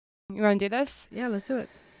You want to do this? Yeah, let's do it.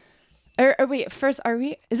 Or wait, first,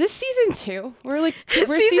 is this season 2? We're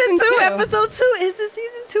season 2, episode 2. Is this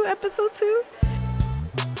season 2, episode 2?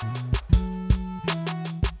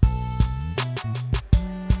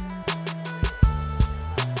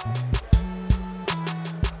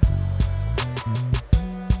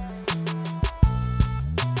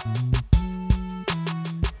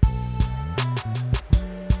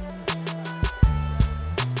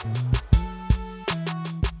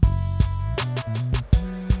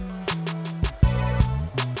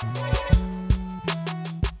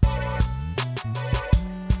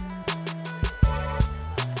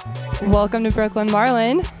 Welcome to Brooklyn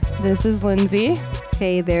MarLin. This is Lindsay.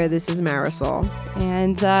 Hey there, this is Marisol.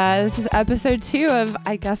 And this is episode 2 of,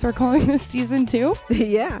 I guess we're calling this season 2.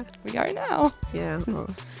 Yeah. We are now. Yeah.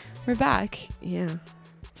 We're back. Yeah.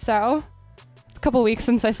 So, it's a couple weeks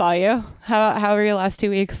since I saw you. How were your last 2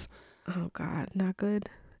 weeks? Oh, God. Not good.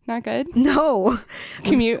 Not good? No.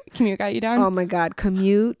 Commute got you down? Oh, my God.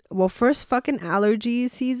 Commute. Well, first fucking allergy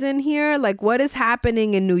season here. Like, what is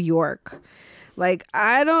happening in New York? Like,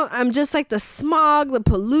 I'm just like the smog, the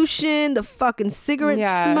pollution, the fucking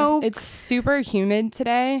cigarette smoke. It's super humid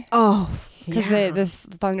today. Oh, because this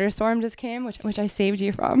thunderstorm just came, which I saved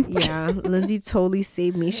you from. Yeah, Lindsay totally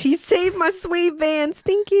saved me. She saved my suede Vans.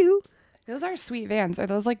 Thank you. Those are sweet Vans. Are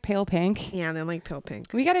those like pale pink? Yeah, they're like pale pink.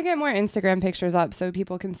 We got to get more Instagram pictures up so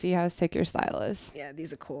people can see how sick your style is. Yeah,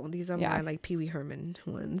 these are cool. These are my like Pee Wee Herman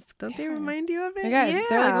ones. Don't they remind you of it? Yeah.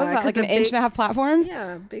 They're like, what's that? Like an inch and a half platform?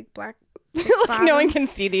 Yeah, big black. Like no one can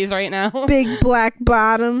see these right now. Big black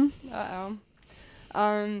bottom. Yeah.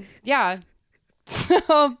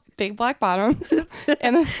 So big black bottoms.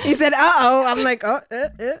 And he said, "Uh-oh." I'm like,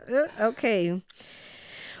 okay.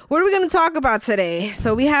 What are we going to talk about today?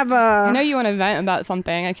 So we have I know you want to vent about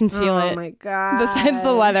something. I can feel it. Oh my God. Besides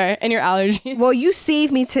the weather and your allergies. Well, you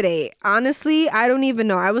saved me today. Honestly, I don't even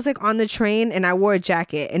know. I was like on the train and I wore a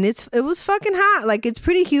jacket and it was fucking hot. Like it's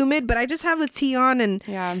pretty humid, but I just have a tee on and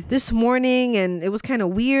this morning and it was kind of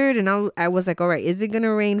weird. And I was like, all right, is it going to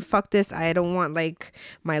rain? Fuck this. I don't want like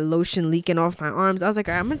my lotion leaking off my arms. I was like,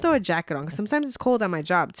 all right, I'm going to throw a jacket on because sometimes it's cold at my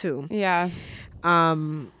job too. Yeah.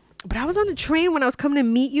 But I was on the train when I was coming to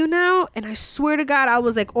meet you now, and I swear to God, I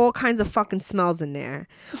was like all kinds of fucking smells in there.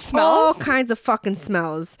 Smells? All kinds of fucking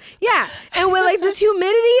smells. Yeah. And with like this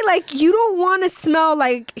humidity, like you don't want to smell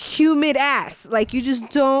like humid ass. Like you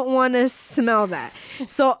just don't want to smell that.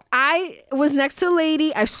 So I was next to a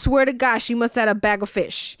lady. I swear to God, she must have had a bag of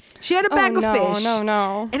fish. She had a bag of fish.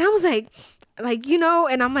 No. And I was like, and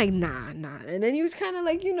I'm like, nah. And then you kind of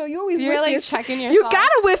like, you always you're like checking yourself. You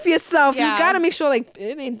gotta whiff yourself. Yeah. You gotta make sure like,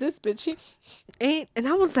 it ain't this bitch. She ain't. And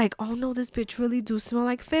I was like, oh no, this bitch really do smell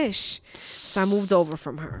like fish. So I moved over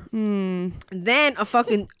from her. Then a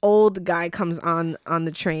fucking old guy comes on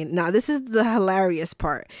the train. Now this is the hilarious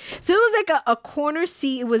part. So it was like a corner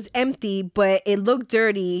seat. It was empty, but it looked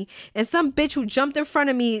dirty. And some bitch who jumped in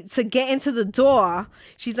front of me to get into the door.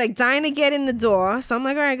 She's like dying to get in the door. So I'm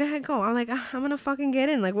like, all right, go ahead, go. I'm like, I'm gonna fucking get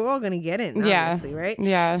in. Like we're all gonna get in, obviously, right?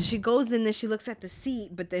 Yeah. So she goes in there, she looks at the seat,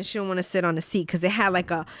 but then she don't want to sit on the seat because it had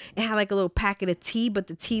like a little packet of tea, but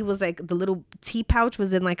the tea was like the little tea pouch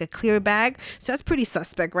was in like a clear bag. So that's pretty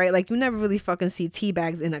suspect, right? Like you never really fucking see tea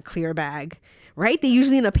bags in a clear bag, right? They're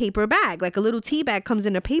usually in a paper bag. Like a little tea bag comes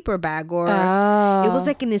in a paper bag, or it was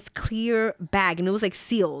like in this clear bag and it was like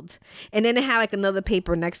sealed. And then it had like another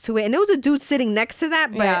paper next to it. And there was a dude sitting next to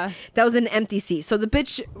that, but that was an empty seat. So the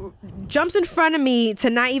bitch jumps in front of me to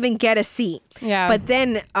not even get a seat. Yeah. But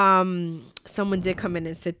then someone did come in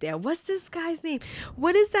and sit there. What's this guy's name?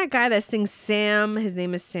 What is that guy that sings Sam? His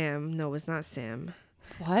name is Sam. No, it's not Sam.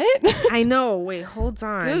 What? I know. Wait, hold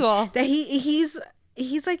on. Google. That he's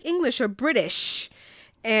like English or British.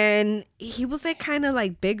 And he was like kind of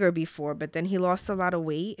like bigger before, but then he lost a lot of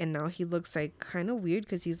weight and now he looks like kind of weird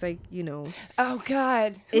because he's like, Oh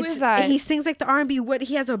God. Who is that? He sings like the R&B.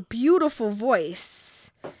 He has a beautiful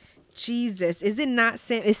voice. Jesus. Is it not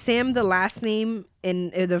Sam? Is Sam the last name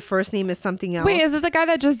and the first name is something else? Wait, is it the guy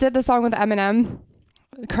that just did the song with Eminem?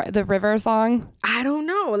 The River song? I don't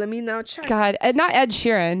know. Let me now check. God, not Ed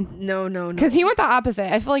Sheeran. No. Because he went the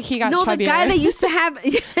opposite. I feel like he got chubbier. The guy that used to have...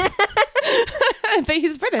 But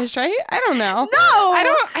he's British, right? I don't know. No. I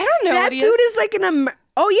don't know. That dude is like an...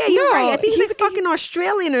 Oh yeah, you're right. I think he's like fucking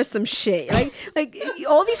Australian or some shit. Like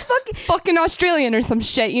all these fucking Australian or some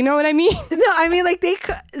shit. You know what I mean? No, I mean like they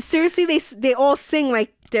seriously they all sing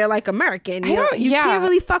like they're like American. You yeah. can't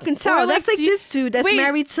really fucking tell. Or, That's like this dude that's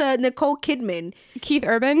married to Nicole Kidman. Keith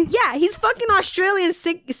Urban? Yeah, he's fucking Australian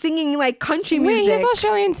singing like country music. Wait, he's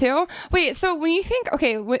Australian too? Wait, so when you think,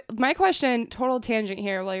 okay, my question, total tangent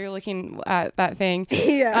here while you're looking at that thing,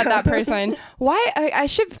 at that person. Why, I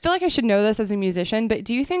should feel like I should know this as a musician, but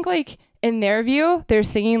do you think like in their view, they're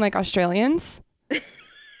singing like Australians?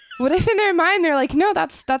 What if in their mind they're like, no,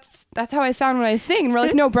 that's how I sound when I sing? And we're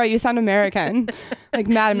like, no, bro, you sound American, like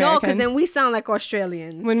mad American. No, because then we sound like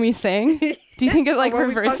Australians when we sing. Do you think it like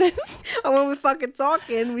reverses? Or when we fucking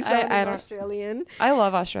talking, we sound like Australian. I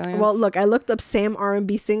love Australians. Well, look, I looked up Sam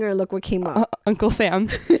R&B singer, and look what came up. Uncle Sam,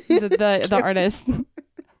 the artist.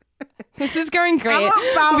 This is going great.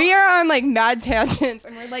 We are on like mad tangents,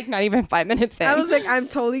 and we're like not even 5 minutes in. I was like, I'm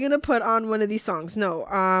totally gonna put on one of these songs. No,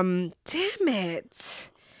 damn it.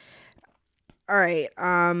 All right.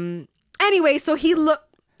 Anyway, so he looked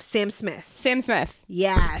Sam Smith.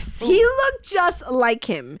 Yes. Ooh. He looked just like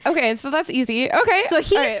him. Okay, so that's easy. Okay. So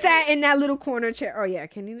he sat in that little corner chair. Oh yeah,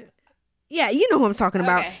 can you? Yeah, you know who I'm talking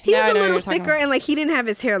about. He was a little thicker and like he didn't have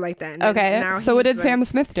his hair like that. Okay. So what did like, Sam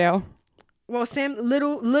Smith do? Well,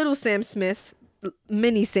 little Sam Smith,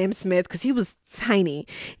 mini Sam Smith, because he was tiny,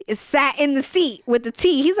 sat in the seat with the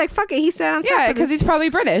tea. He's like, fuck it. He sat on top. Yeah, because he's probably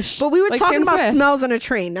British. But we were like talking Sam about Smith. smells on a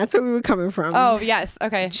train. That's where we were coming from. Oh, yes.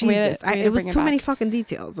 Okay. Jesus. It was too many fucking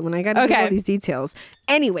details. When I got to get all these details.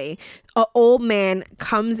 Anyway, an old man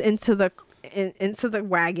comes into the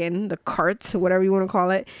wagon, the cart, whatever you want to call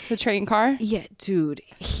it. The train car? Yeah, dude.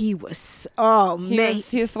 He was, man.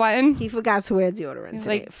 He was sweating? He forgot to wear deodorant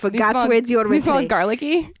today. Like, forgot to wear deodorant He smelled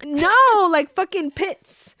garlicky? No, like fucking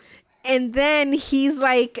pits. And then he's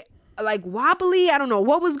like wobbly. I don't know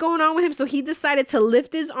what was going on with him. So he decided to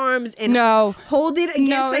lift his arms and hold it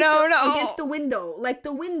against the window. Like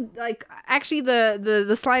the wind, like actually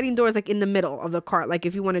the sliding door is like in the middle of the cart. Like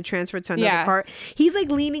if you want to transfer to another cart, he's like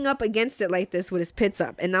leaning up against it like this with his pits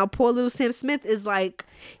up. And now poor little Sam Smith is like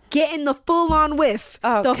getting the full on whiff.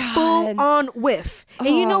 Full on whiff. And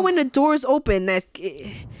you know when the doors open,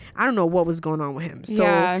 I don't know what was going on with him.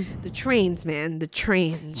 So the trains, man, the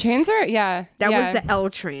trains. Trains are, That was the L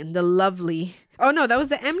train, the lovely. Oh no, that was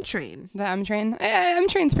the M train. The M train. M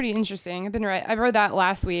train's pretty interesting. I rode that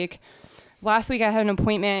last week. Last week I had an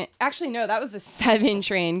appointment. Actually, no, that was the 7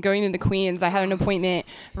 train going to the Queens. I had an appointment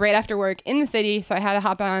right after work in the city, so I had to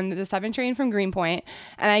hop on the 7 train from Greenpoint.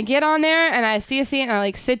 And I get on there and I see a seat and I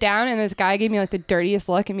like sit down, and this guy gave me like the dirtiest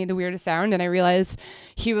look and made the weirdest sound, and I realized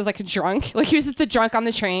he was like a drunk. Like he was just a drunk on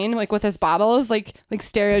the train, like with his bottles, like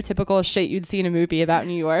stereotypical shit you'd see in a movie about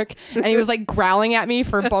New York. And he was like growling at me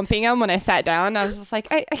for bumping him when I sat down. I was just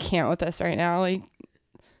like, I can't with this right now. Like,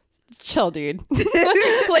 chill, dude.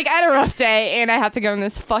 Like I had a rough day and I had to go in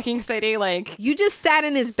this fucking city. Like you just sat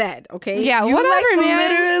in his bed, okay? Yeah, you whatever, like, man.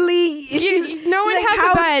 Literally, no one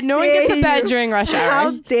has a bed. No one gets a bed during rush hour.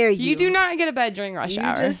 How dare you? You do not get a bed during rush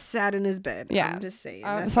hour. You just sat in his bed. Yeah, I'm just saying.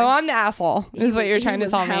 So I'm the asshole. Is what you're trying to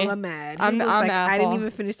tell me? Hella mad. I'm the asshole. I didn't even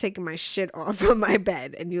finish taking my shit off from my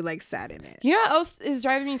bed, and you like sat in it. You know what else is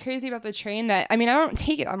driving me crazy about the train? That I don't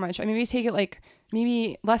take it that much. I maybe take it like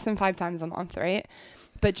maybe less than 5 times a month, right?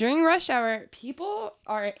 But during rush hour, people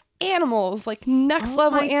are animals, like next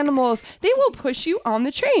level animals. They will push you on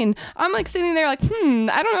the train. I'm like sitting there like,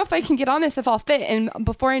 I don't know if I can get on this, if I'll fit. And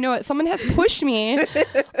before I know it, someone has pushed me on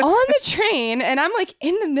the train, and I'm like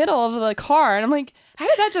in the middle of the car. And I'm like, how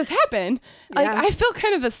did that just happen? Like, I feel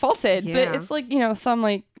kind of assaulted, but it's like, some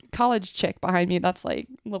like college chick behind me that's like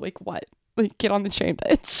what? Like, get on the train,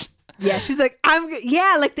 bitch. Yeah, she's like,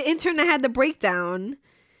 like the intern that had the breakdown.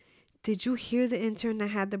 Did you hear the intern that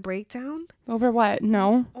had the breakdown? Over what?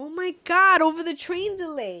 No. Oh my God, over the train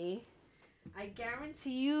delay. I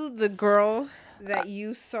guarantee you the that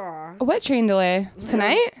you saw. What train delay?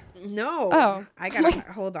 Tonight? No. Oh. I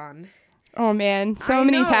gotta, hold on. Oh man, so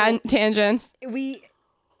many tangents.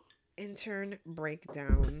 Intern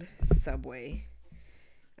breakdown subway.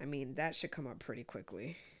 I mean, that should come up pretty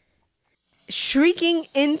quickly. Shrieking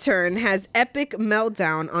intern has epic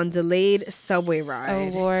meltdown on delayed subway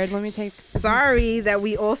ride. Oh Lord, let me take. Sorry that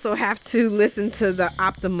we also have to listen to the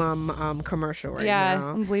Optimum commercial right now. Yeah,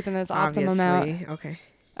 I'm bleeping this Optimum out. Okay.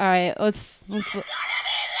 All right, let's.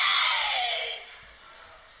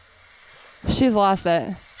 She's lost it. I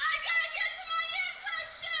gotta get to my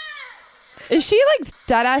internship. Is she like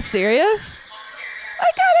dead ass serious? I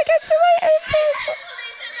gotta get to my internship.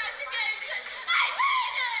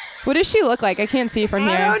 What does she look like? I can't see from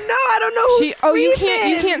here. I don't know who's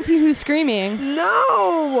screaming. You can't see who's screaming.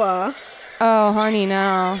 No. Oh, honey,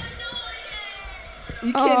 no.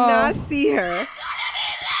 You cannot see her.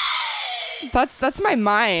 That's my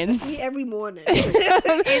mind. Me every morning.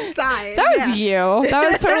 Inside. That was you.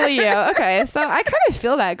 That was totally you. Okay, so I kind of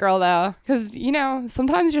feel that girl though, because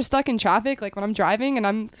sometimes you're stuck in traffic, like when I'm driving, and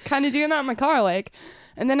I'm kind of doing that in my car, like,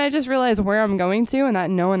 and then I just realize where I'm going to, and that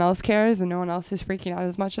no one else cares, and no one else is freaking out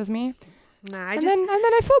as much as me. Nah, and then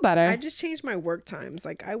I feel better. I just changed my work times.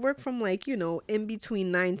 Like I work from like in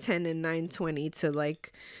between 9:10 and 9:20 to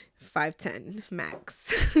like 5:10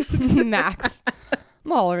 max. Max.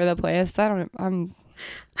 I'm all over the place. I'm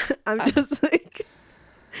just like,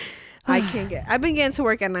 I've been getting to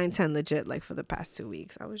work at 9:10 legit, like for the past 2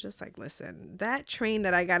 weeks. I was just like, listen, that train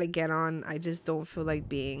that I got to get on, I just don't feel like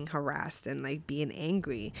being harassed and like being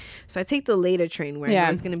angry. So I take the later train where I know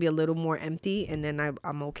it's going to be a little more empty, and then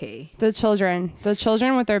I'm okay. The children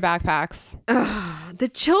with their backpacks. The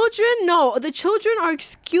children are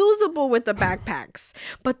excusable with the backpacks,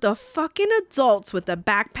 but the fucking adults with the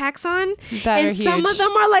backpacks on, and some of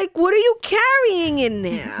them are like, what are you carrying in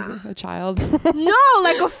there? A child. No,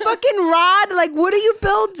 like a fucking rod. Like, what are you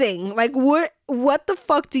building? Like, what the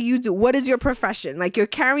fuck do you do? What is your profession? Like, you're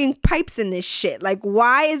carrying pipes in this shit. Like,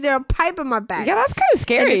 why is there a pipe in my bag? Yeah, that's kind of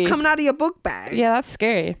scary. And it's coming out of your book bag. Yeah, that's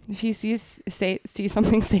scary. If you see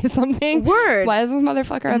something, say something. Word. Why is this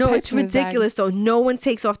motherfucker? No, it's ridiculous though. No one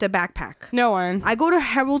takes off their backpack. No one. I go to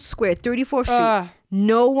Herald Square, 34th Street.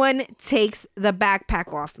 No one takes the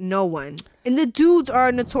backpack off. No one. And the dudes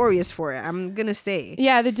are notorious for it, I'm gonna say.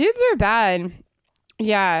 Yeah, the dudes are bad.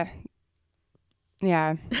 Yeah.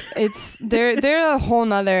 It's they're a whole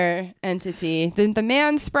nother entity. The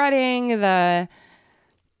man spreading, the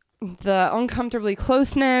uncomfortably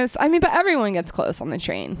closeness. I mean, but everyone gets close on the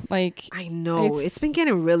train. Like, I know it's been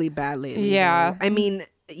getting really bad lately. Yeah. I mean,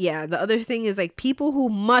 yeah, the other thing is like people who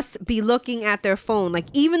must be looking at their phone, like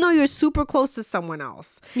even though you're super close to someone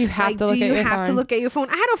else, you have to look at your phone. You have to look at your phone.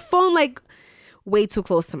 I had a phone like way too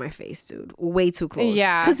close to my face, dude. Way too close.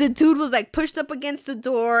 Yeah. Because the dude was like pushed up against the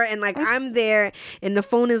door, and like I'm there, and the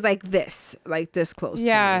phone is like this close.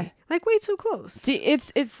 Yeah. To me. Like way too close. See,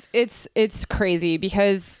 it's crazy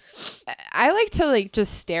because I like to like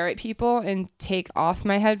just stare at people and take off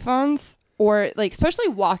my headphones. Or like, especially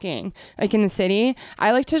walking like in the city,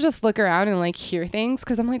 I like to just look around and like hear things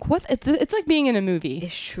because I'm like, what? It's like being in a movie.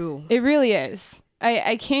 It's true. It really is.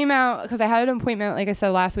 I came out because I had an appointment, like I said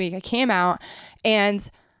last week. I came out and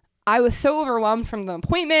I was so overwhelmed from the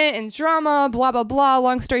appointment and drama, blah, blah, blah.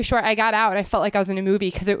 Long story short, I got out and I felt like I was in a movie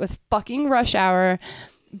because it was fucking rush hour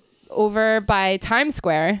over by Times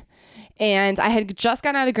Square. And I had just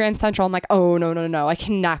gotten out of Grand Central. I'm like, oh, no. I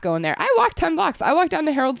cannot go in there. I walked 10 blocks. I walked down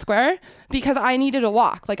to Herald Square because I needed a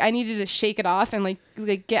walk. Like, I needed to shake it off and, like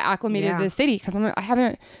get acclimated to the city because I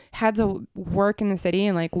haven't had to work in the city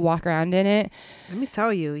and, like, walk around in it. Let me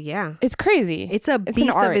tell you, yeah. It's crazy. It's a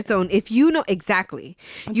beast of its own. If you know, exactly.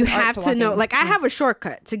 You have to know. Like, I have a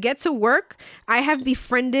shortcut. To get to work, I have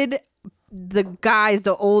befriended the guys,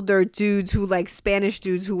 the older dudes who like Spanish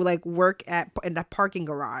dudes who like work in the parking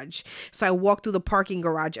garage. So I walk through the parking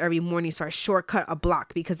garage every morning. So I shortcut a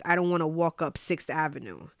block because I don't want to walk up 6th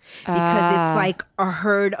Avenue because it's like a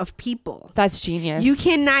herd of people. That's genius. You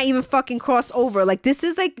cannot even fucking cross over. Like this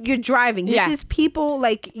is like you're driving. This is people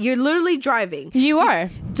like you're literally driving. You are.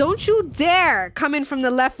 Don't you dare come in from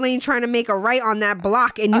the left lane trying to make a right on that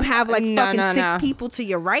block and you have like fucking 6 people to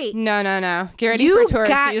your right. No. Get ready for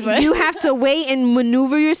tourist season. You have to wait and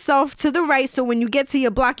maneuver yourself to the right so when you get to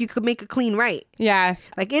your block you could make a clean right. Yeah.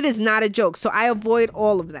 Like it is not a joke. So I avoid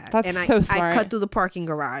all of that. That's so smart. I cut through the parking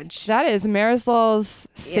garage. That is Marisol's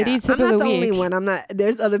city tip of the week. I'm not the only one. I'm not.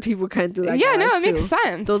 There's other people kind of do that. Yeah, no, it makes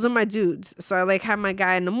sense. Those are my dudes. So I like have my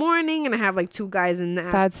guy in the morning and I have like 2 guys in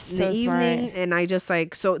the evening. Smart. And I just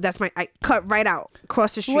like, so that's I cut right out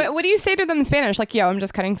across the street. What do you say to them in Spanish? Like, yo, I'm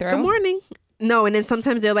just cutting through. Good morning. No, and then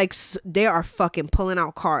sometimes they're like, they are fucking pulling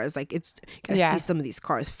out cars. Like it's, you gotta see some of these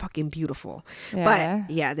cars, fucking beautiful. Yeah.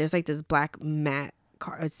 But yeah, there's like this black matte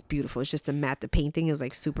car. It's beautiful. It's just a matte. The painting is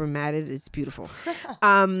like super matted. It's beautiful.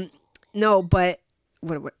 No, but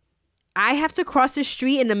what? I have to cross the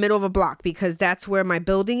street in the middle of a block because that's where my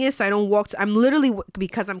building is. So I don't walk. I'm literally,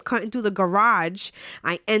 because I'm cutting through the garage,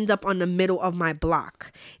 I end up on the middle of my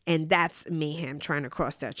block. And that's mayhem trying to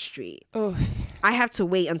cross that street. Oof. I have to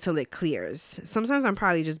wait until it clears. Sometimes I'm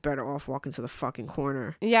probably just better off walking to the fucking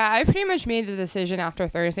corner. Yeah, I pretty much made the decision after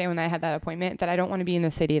Thursday when I had that appointment that I don't want to be in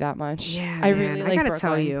the city that much. Yeah, I really like I gotta Brooklyn.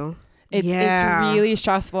 tell you. It's really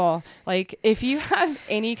stressful. Like if you have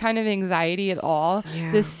any kind of anxiety at all,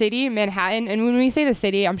 the city, Manhattan, and when we say the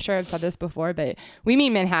city, I'm sure I've said this before, but we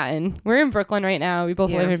mean Manhattan. We're in Brooklyn right now. We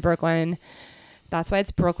both live in Brooklyn. That's why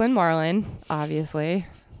it's Brooklyn MarLin, obviously.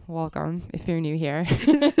 welcome if you're new here.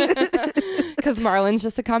 Because MarLin's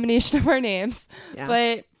just a combination of our names. Yeah.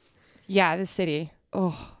 But yeah, the city.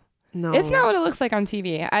 Oh. No. It's not what it looks like on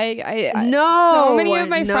TV. So many of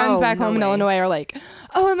my friends back home in Illinois are like,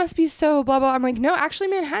 oh, it must be so blah, blah. I'm like, no, actually,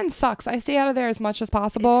 Manhattan sucks. I stay out of there as much as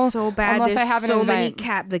possible. It's so bad. Unless I have an event.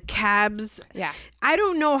 The cabs. Yeah. I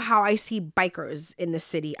don't know how I see bikers in the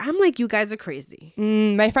city. I'm like, you guys are crazy.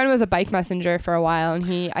 My friend was a bike messenger for a while,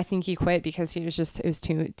 and I think he quit because it was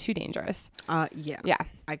too dangerous. Yeah.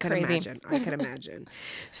 I could imagine.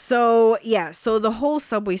 So the whole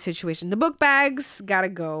subway situation, the book bags gotta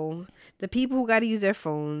go. The people who gotta use their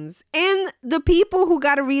phones, and the people who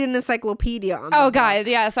gotta read an encyclopedia on God,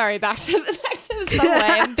 yeah, sorry, back to the subway.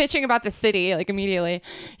 I'm bitching about the city, like, immediately.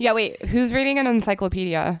 Yeah, wait, who's reading an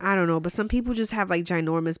encyclopedia? I don't know, but some people just have like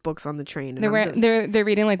ginormous books on the train. They're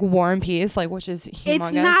reading like War and Peace, like, which is humongous.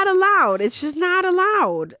 It's not allowed. It's just not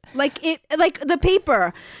allowed. Like the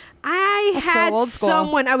paper. I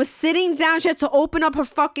was sitting down. She had to open up her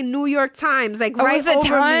fucking New York Times, like right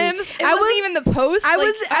over me. It wasn't even the Post. I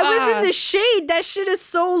was in the shade. That shit is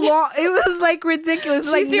so long. It was like ridiculous.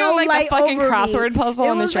 She's like doing like the fucking crossword puzzle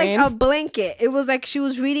on the train. It was like a blanket. It was like she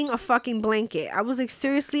was reading a fucking blanket. I was like,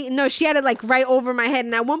 seriously? No, she had it like right over my head.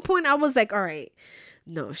 And at one point, I was like, all right.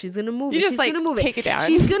 No, she's gonna move it. She's gonna move it. Take it down.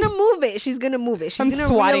 She's gonna move it. She's gonna realize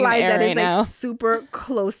that it's like super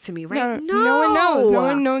close to me, right? No one knows.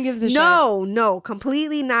 No one gives a shit. No,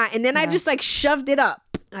 completely not. And then I just like shoved it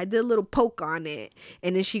up. I did a little poke on it,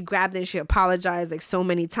 and then she grabbed it and she apologized like so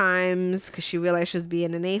many times because she realized she was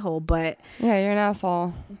being an a-hole. But yeah, you're an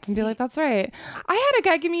asshole. And be like, that's right. I had a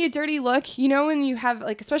guy give me a dirty look. You know, when you have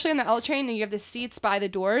like, especially on the L train, and you have the seats by the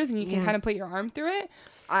doors, and you can kind of put your arm through it.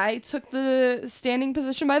 I took the standing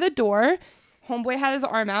position by the door. Homeboy had his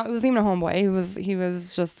arm out. It wasn't even a homeboy. He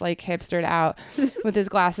was just like hipstered out with his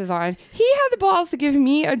glasses on. He had the balls to give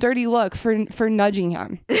me a dirty look for nudging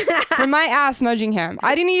him. For my ass nudging him.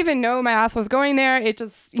 I didn't even know my ass was going there. It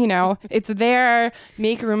just, it's there.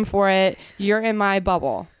 Make room for it. You're in my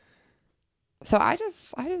bubble. So I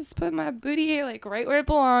just put my booty like right where it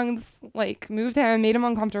belongs, like moved him, made him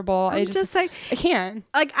uncomfortable. I can't.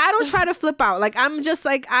 Like, I don't try to flip out. Like, I'm just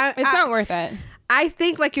like, it's not worth it. I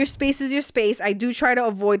think like your space is your space. I do try to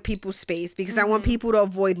avoid people's space because I want people to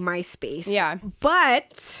avoid my space. Yeah.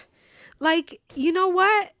 But like, you know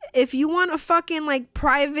what? If you want a fucking like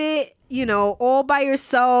private, all by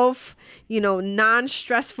yourself,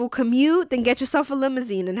 non-stressful commute, then get yourself a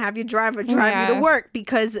limousine and have your driver drive you to work,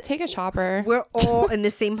 because take a chopper. We're all in the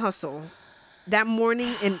same hustle. That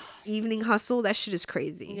morning and evening hustle, that shit is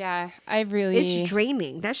crazy. Yeah, it's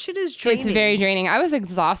draining. That shit is draining. It's very draining. I was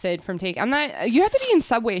exhausted from you have to be in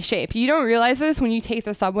subway shape. You don't realize this when you take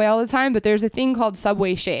the subway all the time, but there's a thing called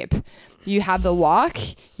subway shape. You have the walk,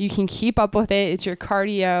 you can keep up with it, it's your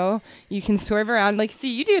cardio, you can swerve around. Like,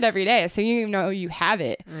 see, you do it every day, so you know you have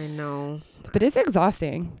it. I know. But it's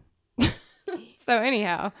exhausting. So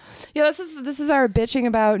anyhow, yeah, this is our bitching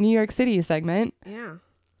about New York City segment. Yeah.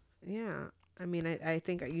 I mean, I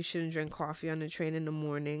think you shouldn't drink coffee on the train in the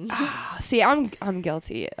morning. See, I'm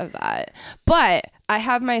guilty of that. But I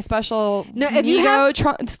have my special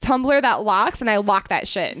tumbler that locks, and I lock that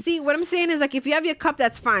shit. See, what I'm saying is, like, if you have your cup,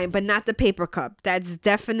 that's fine, but not the paper cup. That's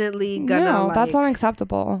definitely gonna. No, that's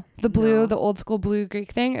unacceptable. The old school blue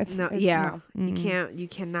Greek thing. You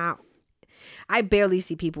cannot. I barely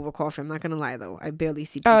see people with coffee. I'm not gonna lie though. I barely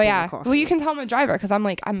see people with coffee. Well, you can tell I'm a driver because I'm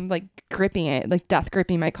like gripping it, like death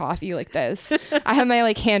gripping my coffee like this. I have my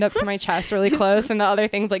like hand up to my chest really close, and the other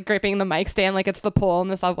thing's like gripping the mic stand like it's the pole in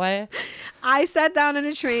the subway. I sat down on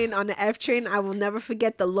the F train. I will never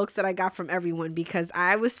forget the looks that I got from everyone, because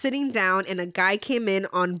I was sitting down and a guy came in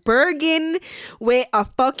on Bergen with a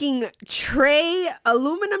fucking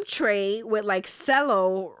aluminum tray with like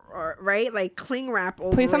cello, right? Like cling wrap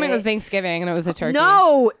over. Please tell me it was Thanksgiving and it was a turkey.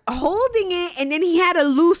 No, holding it, and then he had a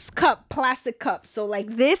loose cup, plastic cup. So like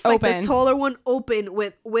this, open. Like the taller one, open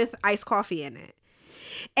with iced coffee in it.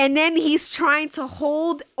 And then he's trying to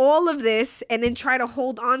hold all of this and then try to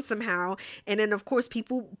hold on somehow. And then, of course,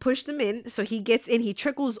 people push him in. So he gets in. He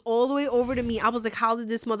trickles all the way over to me. I was like, how did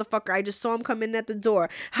this motherfucker? I just saw him come in at the door.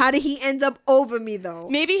 How did he end up over me, though?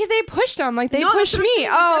 Maybe they pushed him. Like, they pushed me.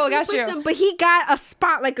 Oh, got you. But he got a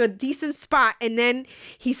spot, like a decent spot. And then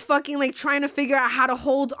he's fucking, like, trying to figure out how to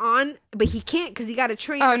hold on. But he can't because he got a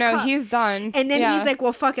train. Oh, no, he's done. And then he's like,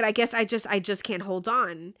 well, fuck it. I guess I just can't hold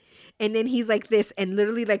on. And then he's like this, and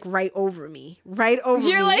literally like right over me. You're like below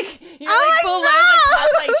the cup,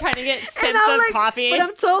 like trying to get sips of coffee. But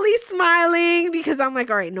I'm totally smiling because I'm like,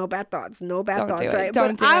 all right, no bad thoughts, right?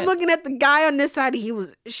 But I'm looking at the guy on this side. He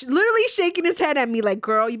was literally shaking his head at me like,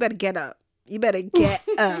 girl, you better get up. You better get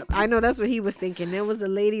up. I know that's what he was thinking. There was a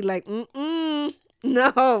lady like, no.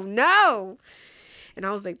 And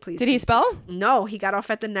I was like, please. Did he spell? No, he got off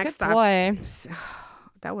at the next stop. Boy.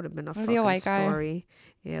 That would have been a Was he a fucking white guy? story.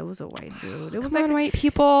 Yeah, it was a white dude. It was Come like on, white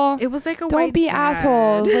people. It was like a Don't white be dad.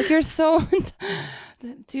 assholes. Like, you're so...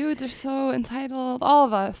 Dudes are so entitled. All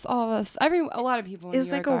of us. A lot of people in It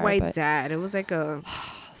was New like York a white but dad. It was like a...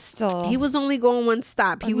 Still. He was only going one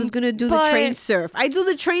stop. He was going to do the train surf. I do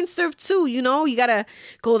the train surf too, you know? You got to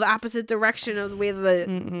go the opposite direction of the way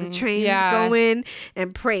the train's going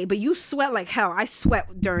and pray. But you sweat like hell. I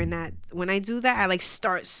sweat during that. When I do that, I like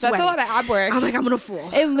start sweating. That's a lot of ab work. I'm like, I'm going to fall.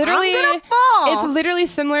 I'm gonna fall. It's literally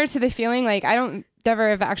similar to the feeling, like, I don't never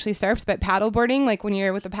have actually surfed, but paddle boarding, like when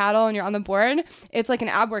you're with the paddle and you're on the board, it's like an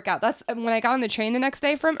ab workout. That's when I got on the train the next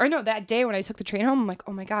day that day when I took the train home, I'm like,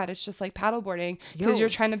 oh my God, it's just like paddle boarding because you're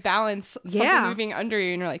trying to balance something moving under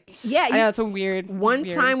you and you're like, I know it's a weird. One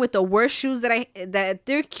time with the worst shoes that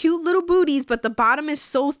they're cute little booties, but the bottom is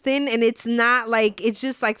so thin and it's not like, it's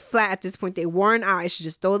just like flat at this point. They worn out. I should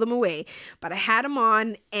just throw them away. But I had them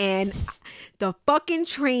on and the fucking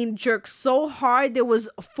train jerked so hard. There was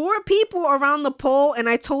 4 people around the pole and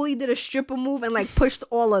I totally did a stripper move and like pushed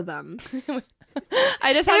all of them.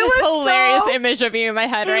 I just have this hilarious image of you in my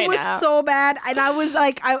head right now. It was so bad. And I was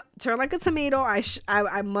like, I turned like a tomato.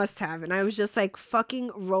 I must have. And I was just like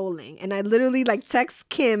fucking rolling. And I literally like text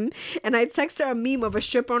Kim and I text her a meme of a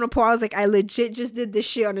stripper on a pole. I was like, I legit just did this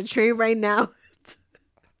shit on the train right now.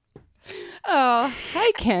 Oh,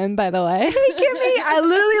 hi Kim, by the way. Hey Kimmy, I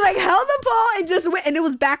literally like held the pole and just went, and it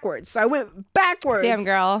was backwards. So I went backwards. Damn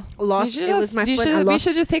girl, lost. It was my foot. We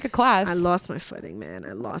should just take a class. I lost my footing, man.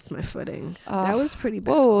 I lost my footing. That was pretty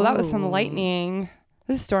bad. Whoa, that was some lightning.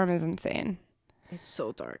 This storm is insane. It's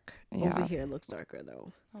so dark. Yeah. Over here it looks darker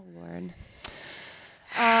though. Oh Lord.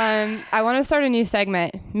 I want to start a new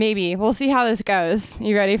segment. Maybe we'll see how this goes.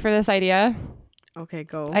 You ready for this idea? Okay,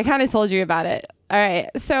 go. I kind of told you about it. All right.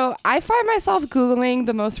 So I find myself Googling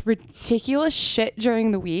the most ridiculous shit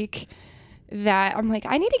during the week that I'm like,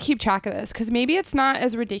 I need to keep track of this because maybe it's not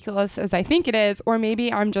as ridiculous as I think it is, or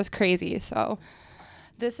maybe I'm just crazy. So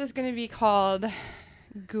this is going to be called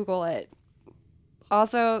Google It.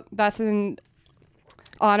 Also, that's in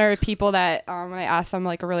honor of people that when I ask them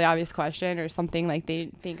like a really obvious question or something like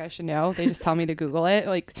they think I should know, they just tell me to Google it.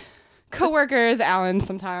 Like coworkers, Alan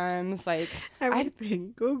sometimes, like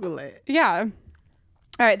everything. Google it. Yeah.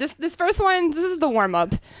 All right, this first one, this is the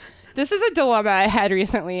warm-up. This is a dilemma I had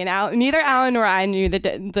recently, and neither Alan nor I knew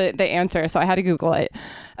the answer, so I had to Google it.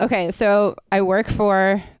 Okay, so I work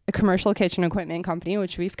for a commercial kitchen equipment company,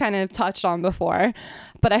 which we've kind of touched on before,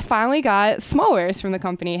 but I finally got smallwares from the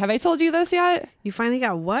company. Have I told you this yet? You finally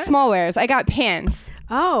got what? Smallwares. I got pans.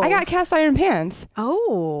 Oh. I got cast iron pans.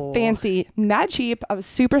 Oh. Fancy. Mad cheap. I was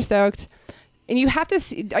super stoked. And you have to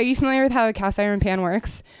see, are you familiar with how a cast iron pan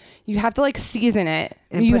works? You have to like season it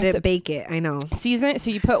and bake it. I know. Season it.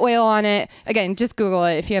 So you put oil on it. Again, just Google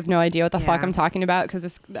it if you have no idea what the fuck I'm talking about, because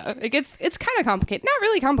it's kind of complicated. Not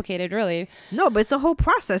really complicated, really. No, but it's a whole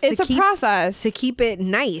process. It's a process to keep it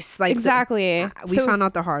nice. Like exactly. We found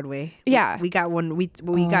out the hard way. Yeah. We got one. We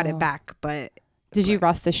got it back, but. Did you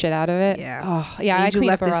rust the shit out of it? Yeah. Oh, yeah. I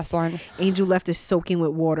cleaned up a rust one. Angel left us soaking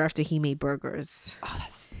with water after he made burgers. Oh,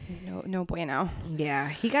 that's no bueno. Yeah,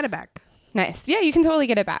 he got it back. Nice. Yeah, you can totally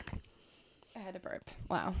get it back. I had a burp.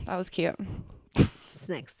 Wow, that was cute.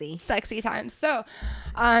 Sexy times. So,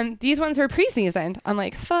 these ones were pre-seasoned. I'm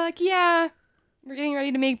like, fuck yeah, we're getting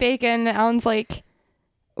ready to make bacon. Alan's like,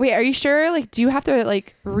 wait, are you sure? Like, do you have to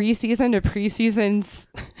like re-season to pre-seasons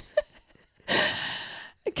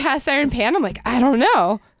cast iron pan? I'm like, I don't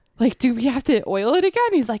know. Like, do we have to oil it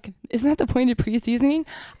again? He's like, isn't that the point of pre-seasoning?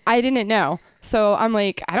 I didn't know. So I'm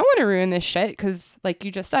like, I don't want to ruin this shit because, like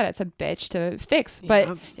you just said, it's a bitch to fix.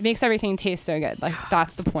 But it makes everything taste so good. Like,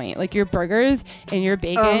 that's the point. Like, your burgers and your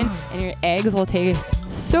bacon and your eggs will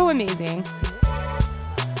taste so amazing.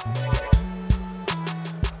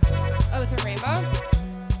 Oh, it's a rainbow?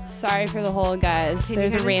 Sorry for the hole, guys.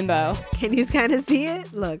 There's a rainbow. Can you kind of see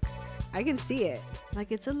it? Look, I can see it.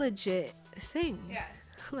 Like, it's a legit thing. Yeah.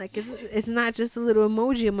 Like it's not just a little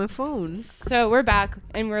emoji on my phone. So we're back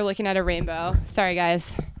and we're looking at a rainbow. Sorry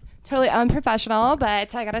guys, totally unprofessional,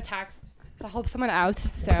 but I got a text to help someone out,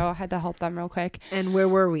 so I had to help them real quick. And where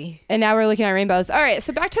were we? And now we're looking at rainbows. All right,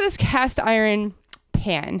 so back to this cast iron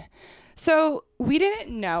pan. So we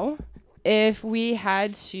didn't know if we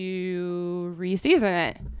had to re-season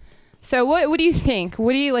it. So what do you think?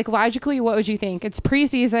 What do you like logically? What would you think? It's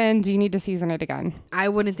preseason. Do you need to season it again? I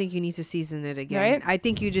wouldn't think you need to season it again. Right? I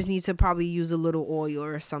think you just need to probably use a little oil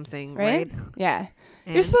or something, right? Yeah.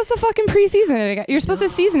 And You're supposed to fucking pre-season it again. You're supposed to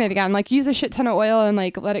season it again. Like use a shit ton of oil and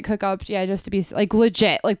like let it cook up. Yeah, just to be like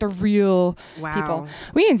legit, like the real people.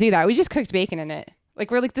 We didn't do that. We just cooked bacon in it. Like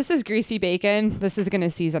we're like, this is greasy bacon. This is gonna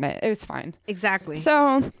season it. It was fine. Exactly.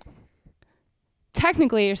 So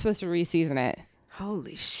technically, you're supposed to re-season it.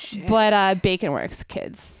 Holy shit. But bacon works,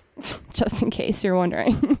 kids. Just in case you're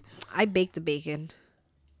wondering. I baked the bacon.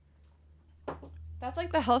 That's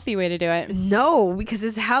like the healthy way to do it. No, because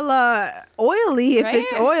it's hella oily if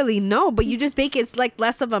it's oily. No, but you just bake it. It's like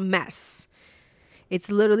less of a mess.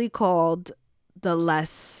 It's literally called the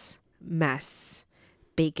Less Mess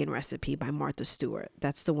Bacon Recipe by Martha Stewart.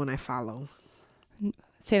 That's the one I follow.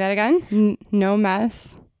 Say that again. No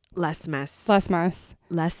mess. Less Mess. Less mess.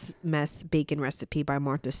 Less Mess Bacon Recipe by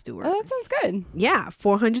Martha Stewart. Oh, that sounds good. Yeah,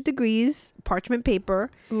 400 degrees, parchment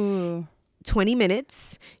paper. Ooh. 20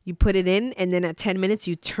 minutes, you put it in, and then at 10 minutes,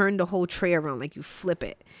 you turn the whole tray around, like you flip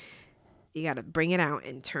it. You got to bring it out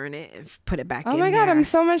and turn it and put it back in. Oh my God, there. I'm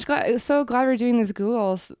so glad we're doing this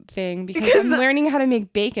Googles thing because I'm learning how to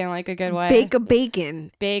make bacon like a good way. Bake a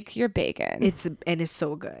bacon. Bake your bacon. It's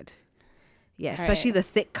so good. Yeah, especially the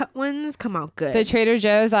thick cut ones come out good. The Trader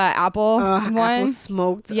Joe's apple one. Apple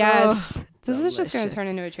smoked. Yes. This is just going to turn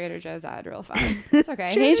into a Trader Joe's ad real fast. It's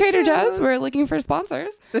okay. Hey, Trader Joe's. We're looking for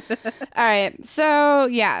sponsors. All right. So,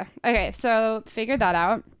 yeah. Okay. So, figured that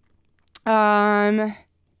out.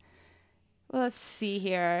 Let's see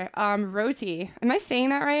here. Roti. Am I saying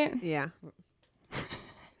that right? Yeah.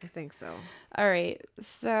 I think so. All right.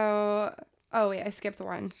 So, oh, wait. I skipped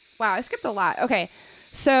one. Wow. I skipped a lot. Okay.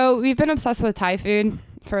 So, we've been obsessed with Thai food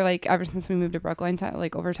for like ever since we moved to Brooklyn,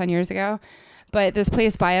 like over 10 years ago. But this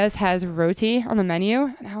place by us has roti on the menu.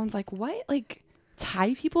 And Alan's like, what? Like,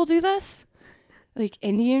 Thai people do this? Like,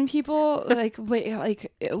 Indian people? Like, wait,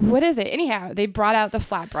 like, what is it? Anyhow, they brought out the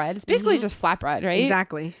flatbread. It's basically just flatbread, right?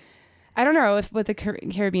 Exactly. I don't know what the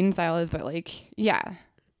Caribbean style is, but, like, yeah.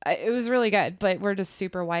 It was really good. But we're just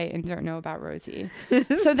super white and don't know about roti.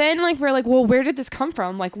 So then, like, we're like, well, where did this come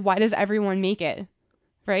from? Like, why does everyone make it?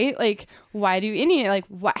 Right? Like, why do Indian, like,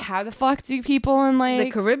 what, how the fuck do people in, like,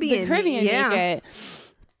 the Caribbean make it?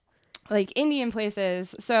 Like, Indian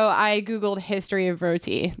places. So I Googled history of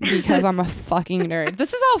roti because I'm a fucking nerd.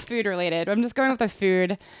 This is all food related. I'm just going with the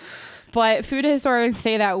food. But food historians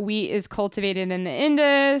say that wheat is cultivated in the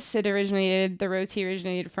Indus. The roti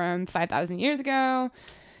originated from 5,000 years ago.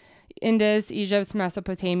 Indus, Egypt,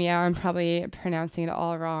 Mesopotamia. I'm probably pronouncing it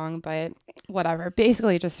all wrong, but whatever.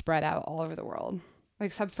 Basically, it just spread out all over the world.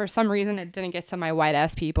 Except for some reason it didn't get to my white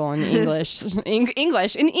ass people in English,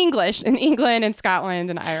 in England and Scotland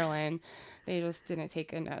and Ireland. They just didn't take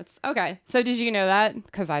good notes. Okay. So did you know that?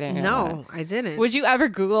 Because I didn't know that. No, I didn't. Would you ever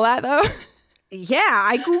Google that though? Yeah,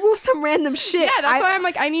 I Google some random shit. Yeah, that's why I'm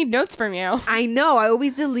like, I need notes from you. I know. I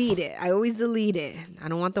always delete it. I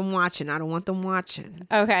don't want them watching.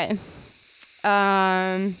 Okay.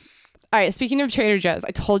 All right, speaking of Trader Joe's,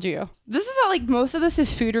 I told you. This is all, like, most of this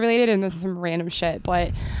is food related and this is some random shit,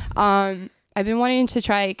 but I've been wanting to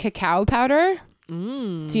try cacao powder.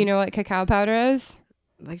 Do you know what cacao powder is?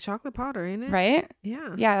 Like chocolate powder, ain't it? Right?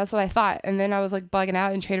 Yeah. Yeah, that's what I thought. And then I was like bugging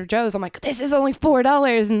out in Trader Joe's. I'm like, this is only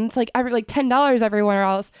 $4 and it's like $10 everywhere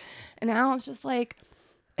else. And then I was just like,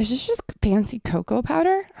 is this just fancy cocoa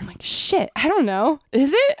powder? I'm like, shit, I don't know.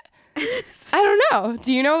 Is it? I don't know.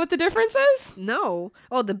 Do you know what the difference is? No.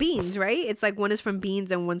 Oh, the beans, right? It's like one is from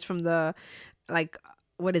beans and one's from the, like,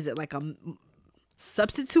 what is it? Like a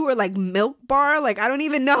substitute or like milk bar? Like, I don't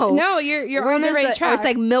even know. No, you're on the right track. Or it's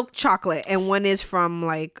like milk chocolate and one is from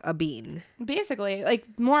like a bean. Basically, like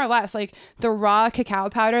more or less, like the raw cacao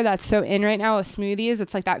powder that's so in right now with smoothies.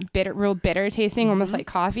 It's like that real bitter tasting, almost like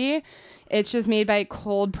coffee. It's just made by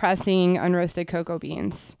cold pressing unroasted cocoa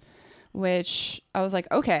beans, which I was like,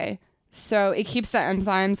 okay. So it keeps the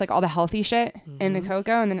enzymes, like all the healthy shit in the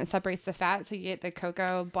cocoa, and then it separates the fat, so you get the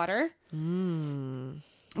cocoa butter.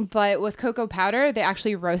 But with cocoa powder, they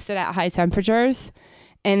actually roast it at high temperatures.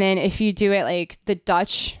 And then if you do it like the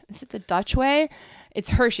Dutch way? It's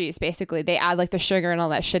Hershey's, basically. They add like the sugar and all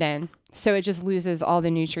that shit in. So it just loses all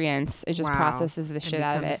the nutrients. It just processes the shit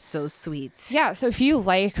out of it. So sweet. Yeah, so if you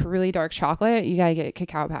like really dark chocolate, you gotta get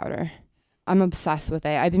cacao powder. I'm obsessed with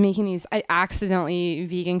it. I've been making these accidentally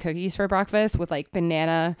vegan cookies for breakfast with like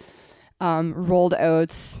banana rolled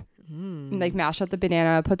oats. Like mash up the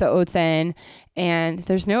banana, put the oats in, and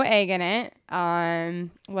there's no egg in it.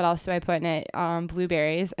 What else do I put in it?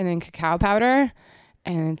 Blueberries and then cacao powder,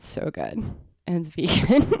 and it's so good. And it's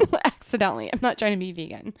vegan. accidentally. I'm not trying to be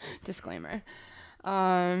vegan. Disclaimer.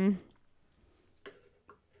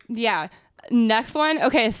 Yeah. Next one.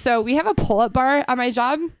 Okay, so we have a pull-up bar at my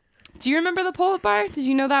job. Do you remember the pull-up bar? Did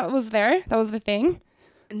you know that was there? That was the thing?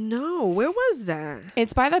 No, where was that?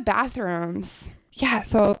 It's by the bathrooms. Yeah,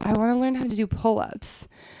 so I want to learn how to do pull-ups.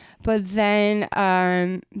 But then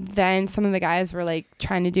some of the guys were like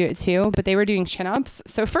trying to do it too, but they were doing chin-ups.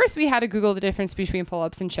 So first we had to Google the difference between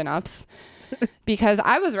pull-ups and chin-ups because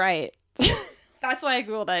I was right. That's why I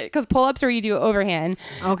Googled it. Because pull-ups are you do overhand.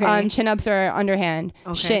 Okay. Chin-ups are underhand.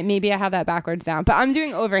 Okay. Shit, maybe I have that backwards now. But I'm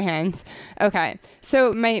doing overhands. Okay.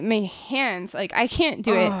 So my hands, like I can't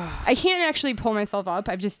do it. I can't actually pull myself up.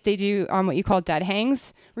 They do what you call dead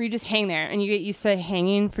hangs, where you just hang there and you get used to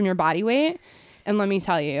hanging from your body weight. And let me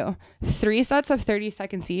tell you, 3 sets of 30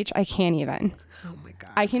 seconds each, I can't even. Oh my God.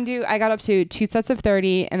 I got up to 2 sets of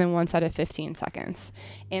 30 and then 1 set of 15 seconds.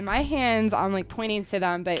 In my hands, I'm like pointing to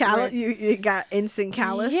them, but you got instant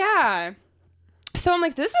callus? Yeah. So I'm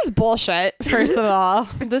like, this is bullshit, first of all.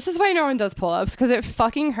 This is why no one does pull-ups, because it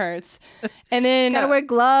fucking hurts. And then gotta wear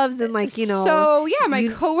gloves and like, you know. So yeah, my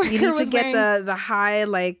coworker you need was to get wearing the high,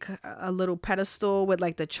 like a little pedestal with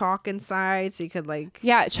like the chalk inside, so you could like.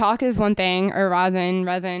 Yeah, chalk is one thing, or resin.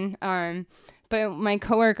 But my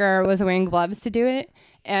coworker was wearing gloves to do it.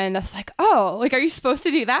 And I was like, oh, like, are you supposed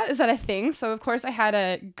to do that? Is that a thing? So of course I had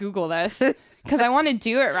to Google this. Because I want to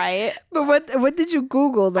do it right. But what did you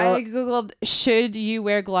Google, though? I Googled, should you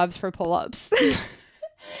wear gloves for pull-ups?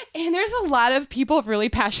 And there's a lot of people really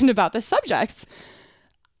passionate about this subject.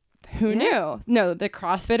 Who knew? No, the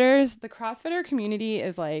CrossFitter community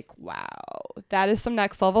is like, wow, that is some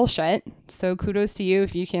next level shit. So kudos to you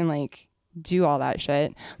if you can, like, do all that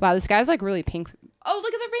shit. Wow, this guy's, like, really pink. Oh,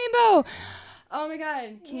 look at the rainbow. Oh my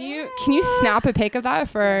God. Can you snap a pic of that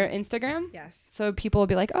for Instagram? Yes. So people will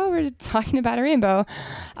be like, oh, we're talking about a rainbow.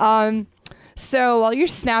 So while you're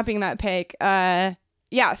snapping that pic, so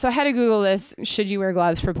I had to Google this. Should you wear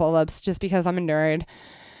gloves for pull-ups? Just because I'm a nerd.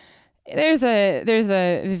 There's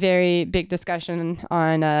a very big discussion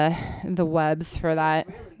on the webs for that.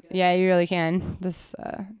 Yeah, you really can. This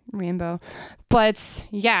rainbow. But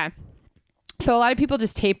yeah. So a lot of people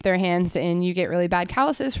just tape their hands and you get really bad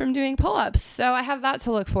calluses from doing pull-ups. So I have that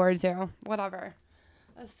to look forward to. Whatever.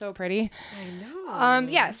 That's so pretty. I know.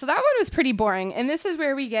 Yeah, so that one was pretty boring. And this is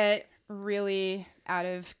where we get really out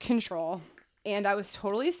of control. And I was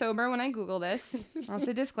totally sober when I Googled this. That's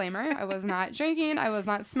a disclaimer. I was not drinking. I was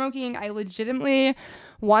not smoking. I legitimately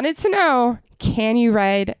wanted to know, can you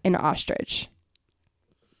ride an ostrich?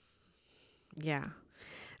 Yeah.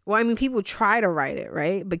 Well, I mean, people try to write it,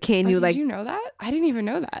 right? But can you Did you know that? I didn't even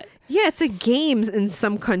know that. Yeah, it's a games in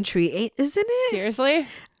some country, isn't it? Seriously?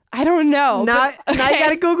 I don't know. Now you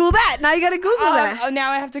gotta Google that. Now I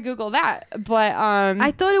have to Google that. But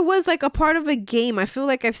I thought it was like a part of a game. I feel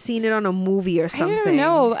like I've seen it on a movie or something. I don't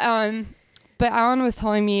know. But Alan was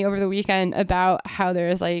telling me over the weekend about how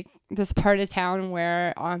there's like this part of town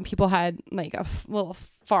where people had like a little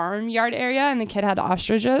farmyard area and the kid had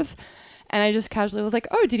ostriches. And I just casually was like,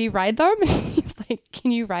 oh, did he ride them? He's like,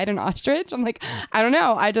 can you ride an ostrich? I'm like, I don't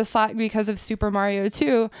know. I just thought because of Super Mario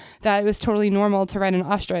 2 that it was totally normal to ride an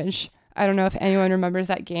ostrich. I don't know if anyone remembers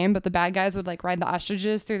that game, but the bad guys would like ride the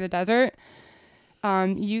ostriches through the desert.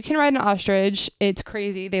 You can ride an ostrich. It's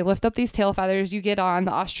crazy. They lift up these tail feathers. You get on.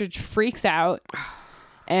 The ostrich freaks out.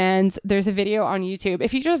 And there's a video on YouTube.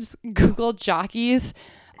 If you just Google jockeys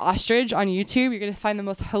ostrich on YouTube, you're gonna find the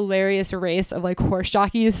most hilarious race of like horse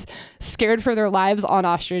jockeys scared for their lives on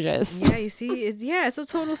ostriches. Yeah, you see, it's a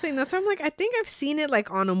total thing. That's why I'm like, I think I've seen it like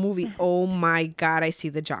on a movie. Oh my God, I see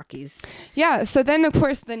the jockeys. Yeah. So then, of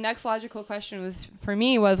course, the next logical question was for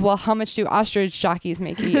me was, well, how much do ostrich jockeys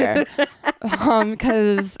make a year?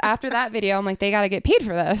 Because after that video, I'm like, they got to get paid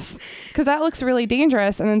for this because that looks really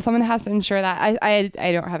dangerous, and then someone has to ensure that.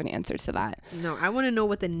 I don't have an answer to that. No, I want to know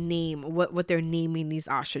what what they're naming these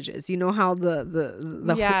ostriches. You know how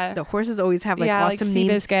the horses always have like awesome like names.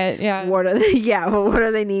 Biscuit, yeah. What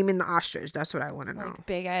are they naming the ostrich? That's what I want to know. Like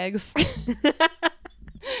big eggs.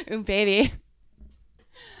 Ooh, baby.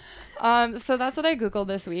 So that's what I Googled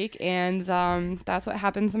this week, and that's what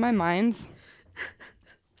happens in my mind.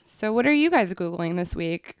 So what are you guys Googling this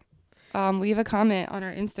week? Leave a comment on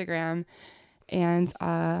our Instagram and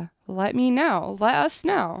let us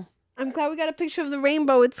know. I'm glad we got a picture of the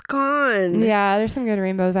rainbow. It's gone. Yeah, there's some good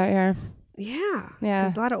rainbows out here. Yeah.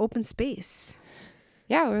 There's a lot of open space.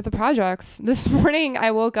 Yeah, with the projects. This morning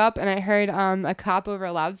I woke up and I heard a cop over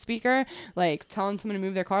a loudspeaker like telling someone to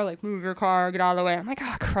move their car, like move your car, get out of the way. I'm like,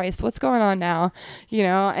 oh Christ, what's going on now? You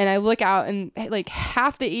know, and I look out and like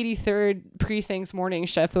half the 83rd precinct's morning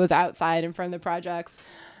shift was outside in front of the projects.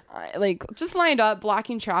 like just lined up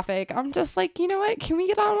blocking traffic. I'm just like, you know what? Can we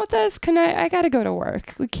get on with this? I gotta go to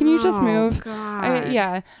work. Like, can you just move? God.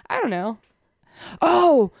 I don't know.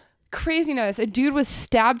 Oh, craziness. A dude was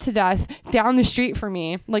stabbed to death down the street from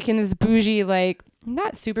me, like in this bougie, like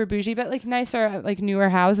not super bougie, but like nicer, like newer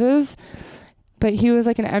houses. But he was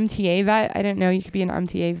like an MTA vet. I didn't know you could be an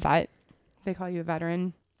MTA vet. They call you a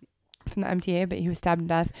veteran from the MTA, but he was stabbed to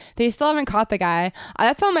death. They still haven't caught the guy.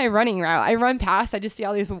 That's on my running route. I run past, I just see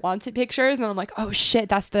all these wanted pictures, and I'm like, oh shit,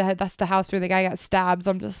 that's the house where the guy got stabbed.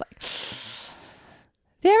 So I'm just like,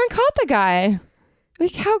 they haven't caught the guy.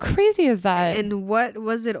 Like, how crazy is that? And what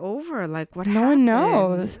was it over? Like, what No happened? one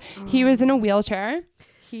knows. He was in a wheelchair.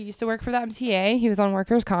 He used to work for the MTA. He was on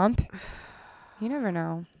workers' comp. You never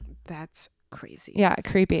know. That's crazy. Yeah,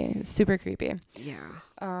 creepy. Super creepy. Yeah.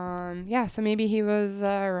 Yeah, so maybe he was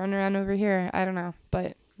running around over here. I don't know.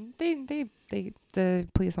 But the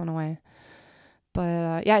police went away.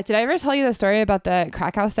 But yeah, did I ever tell you the story about the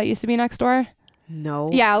crack house that used to be next door? No.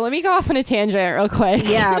 Yeah, let me go off on a tangent real quick.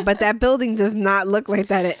 Yeah, but that building does not look like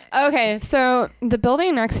that. Okay, so the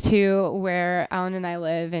building next to where Alan and I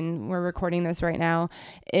live, and we're recording this right now,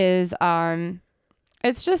 is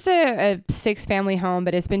it's just a 6-family home,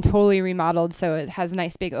 but it's been totally remodeled, so it has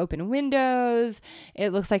nice big open windows. It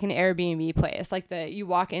looks like an Airbnb place. Like you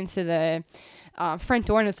walk into the front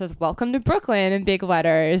door and it says "Welcome to Brooklyn" in big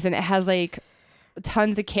letters, and it has like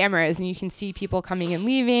tons of cameras, and you can see people coming and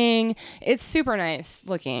leaving. It's super nice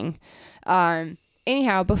looking.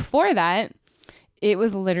 Anyhow, before that, it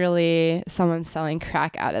was literally someone selling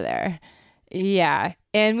crack out of there. Yeah.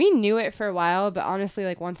 And we knew it for a while, but honestly,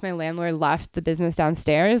 like once my landlord left the business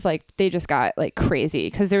downstairs, like they just got like crazy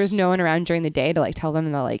because there was no one around during the day to like tell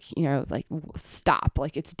them to like, you know, like stop,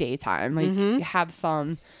 like it's daytime, like have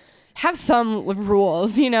some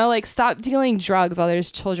rules, you know, like stop dealing drugs while there's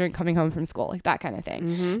children coming home from school, like that kind of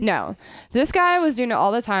thing. No, this guy was doing it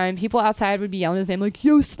all the time. People outside would be yelling his name like,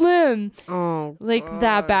 "Yo, Slim." Oh, like God.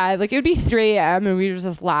 That bad. Like it would be 3 a.m. and we would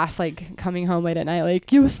just laugh, like coming home late at night, like,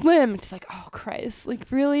 "Yo, Slim." It's like, oh Christ, like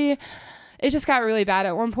really, it just got really bad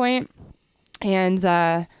at one point. And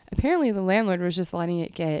apparently the landlord was just letting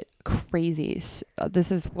it get crazy.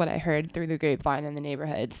 This is what I heard through the grapevine in the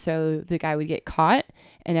neighborhood. So the guy would get caught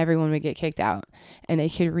and everyone would get kicked out, and they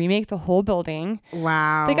could remake the whole building.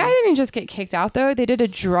 Wow. The guy didn't just get kicked out though. They did a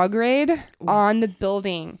drug raid on the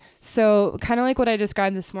building. So kind of like what I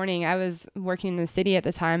described this morning, I was working in the city at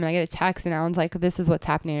the time and I get a text and Alan's like, "This is what's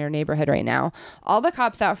happening in our neighborhood right now." All the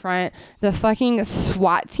cops out front, the fucking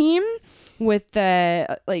SWAT team with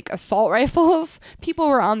the like assault rifles. People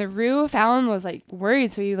were on the roof. Alan was like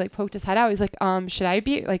worried, so he like poked his head out. He's like, should I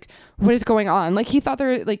be like, what is going on? Like he thought there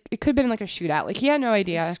were, like it could have been like a shootout. Like he had no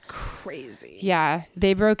idea. It's crazy. Yeah,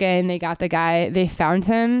 they broke in. They got the guy. They found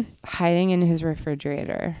him hiding in his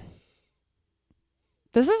refrigerator.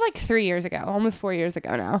 This is like 3 years ago, almost 4 years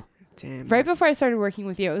ago now. Damn. Right before I started working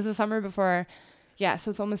with you. It was the summer before. Yeah,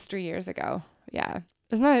 so it's almost 3 years ago. Yeah.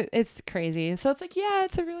 It's crazy. So it's like, yeah,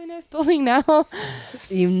 it's a really nice building now.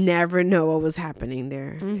 You never know what was happening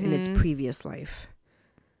there in its previous life.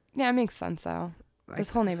 Yeah, it makes sense though. Like, this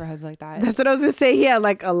whole neighborhood's like that. That's what I was gonna say. Yeah,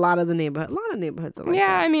 like a lot of neighborhoods are like that.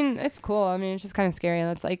 Yeah, I mean, it's cool. I mean, it's just kind of scary. And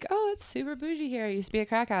it's like, oh, it's super bougie here. It used to be a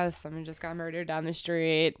crack house. Someone just got murdered down the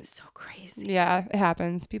street. It's so crazy. Yeah, it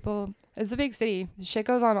happens. It's a big city. Shit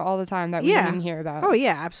goes on all the time that we didn't hear about. Oh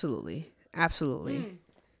yeah, absolutely.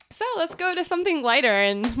 So let's go to something lighter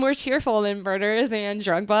and more cheerful than murders and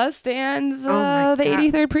drug bust and the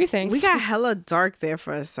 83rd precinct. We got hella dark there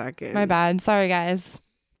for a second. My bad. Sorry, guys.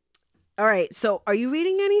 All right. So are you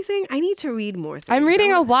reading anything? I need to read more things. I'm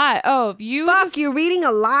reading a lot. Oh, you're reading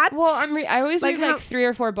a lot? Well, I always read like 3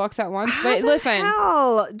 or 4 books at once. How but the listen,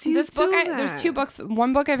 hell do you this do book, that? there's 2 books.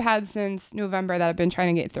 One book I've had since November that I've been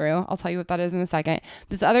trying to get through. I'll tell you what that is in a second.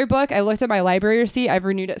 This other book, I looked at my library receipt. I've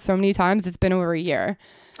renewed it so many times. It's been over a year.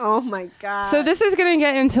 Oh my God. So this is going to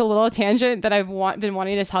get into a little tangent that I've been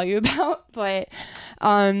wanting to tell you about. But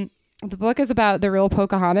the book is about the real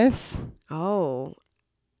Pocahontas. Oh.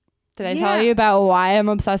 Did I tell you about why I'm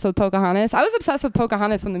obsessed with Pocahontas? I was obsessed with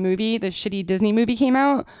Pocahontas when the shitty Disney movie came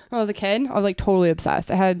out when I was a kid. I was like totally obsessed.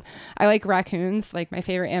 I like raccoons, like my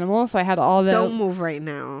favorite animal. So I had all the... Don't move right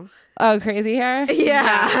now. Oh, crazy hair?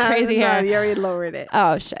 Yeah. Crazy hair. You already lowered it.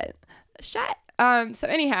 Oh, shit. So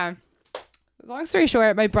anyhow, long story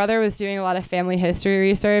short, my brother was doing a lot of family history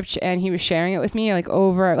research and he was sharing it with me like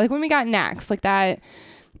when we got NACS, like that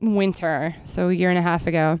winter. So a year and a half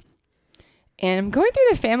ago. And I'm going through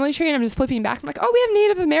the family tree and I'm just flipping back. I'm like, oh, we have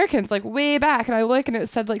Native Americans like way back. And I look and it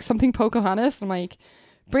said like something Pocahontas. I'm like,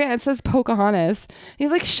 Brant, it says Pocahontas. He's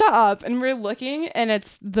like, shut up. And we're looking, and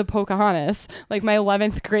it's the Pocahontas, like my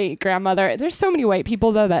 11th great grandmother. There's so many white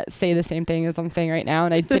people though that say the same thing as I'm saying right now,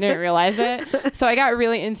 and I didn't realize it. So I got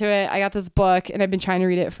really into it. I got this book, and I've been trying to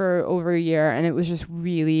read it for over a year, and it was just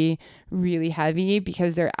really, really heavy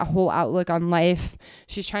because their whole outlook on life.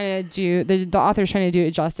 She's trying to do the author's trying to do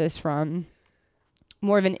it justice from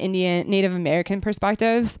more of an Indian, Native American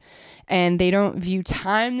perspective. And they don't view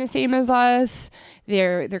time the same as us.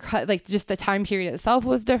 They're cut, like, just the time period itself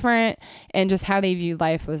was different, and just how they view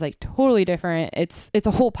life was like totally different. It's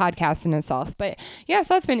a whole podcast in itself. But yeah,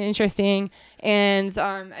 so that's been interesting. And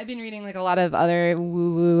I've been reading like a lot of other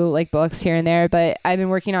woo-woo like books here and there, but I've been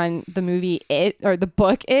working on the movie the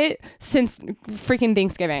book It since freaking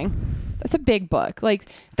Thanksgiving. That's a big book. Like,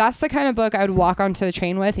 that's the kind of book I would walk onto the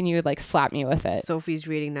train with, and you would like slap me with it. Sophie's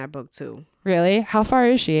reading that book too. Really? How far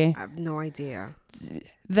is she? I have no idea.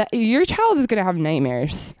 That your child is gonna have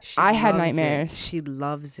nightmares. I had nightmares. She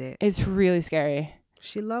loves it. It's really scary.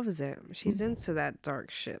 She loves it. She's into that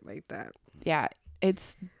dark shit like that. Yeah,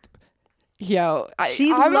 it's.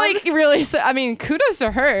 I'm like really. I mean, kudos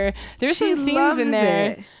to her. There's some scenes in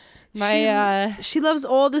there. She loves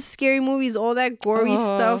all the scary movies, all that gory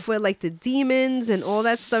stuff with like the demons and all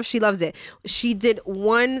that stuff. She loves it. She did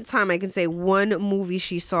one time, I can say one movie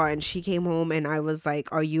she saw, and she came home and I was like,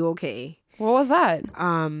 "Are you okay?" What was that?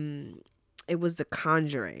 It was The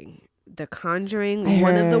Conjuring. The Conjuring.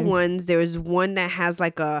 One of the ones. There's one that has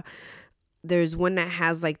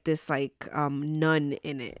this like nun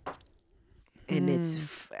in it. And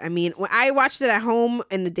I mean, when I watched it at home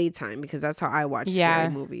in the daytime, because that's how I watch scary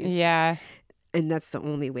movies. Yeah. And that's the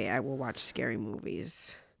only way I will watch scary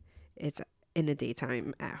movies. It's in the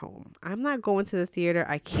daytime at home. I'm not going to the theater.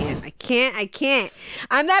 I can't.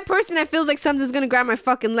 I'm that person that feels like something's going to grab my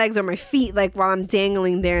fucking legs or my feet, like while I'm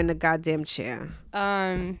dangling there in the goddamn chair.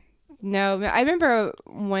 No, I remember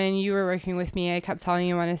when you were working with me, I kept telling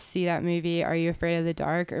you I want to see that movie, Are You Afraid of the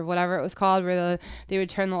Dark, or whatever it was called, where they would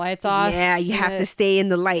turn the lights off. Yeah, you have to stay in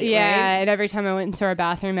the light, yeah, right? And every time I went into our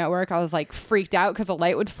bathroom at work, I was like freaked out because the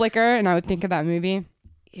light would flicker, and I would think of that movie.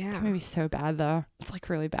 Yeah. That movie's so bad, though. It's like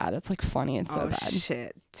really bad. It's like funny. It's so bad. Oh,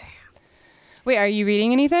 shit. Damn. Wait, are you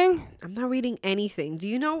reading anything? I'm not reading anything. Do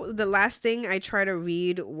you know the last thing I tried to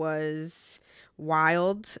read was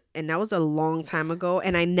Wild, and that was a long time ago,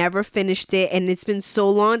 and I never finished it, and it's been so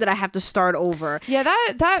long that I have to start over. Yeah,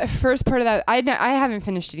 that first part of that, I haven't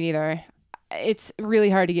finished it either. It's really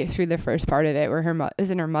hard to get through the first part of it where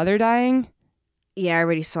isn't her mother dying? Yeah, I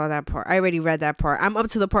already saw that part. I already read that part. I'm up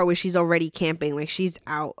to the part where she's already camping, like she's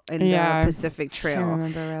out in the Pacific Trail.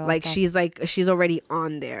 Like she's already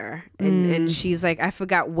on there, and she's like, I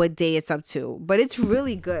forgot what day it's up to, but it's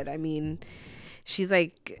really good. I mean, she's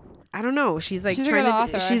like, I don't know. She's like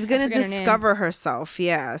she's gonna discover herself.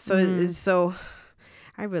 Yeah. So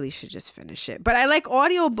I really should just finish it. But I like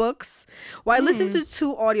audiobooks. Well, I listened to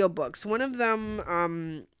 2 audiobooks. One of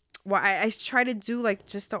them, I try to do like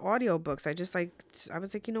just the audiobooks. I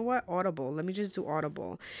was like, you know what? Audible. Let me just do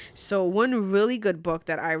Audible. So one really good book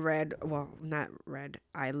that I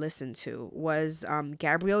I listened to was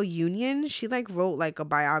Gabrielle Union. She like wrote like a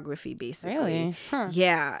biography basically. Really? Huh.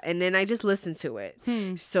 Yeah. And then I just listened to it.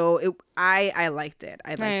 So I liked it.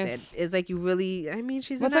 I liked it. It's like you really, I mean,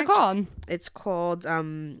 What's it called? It's called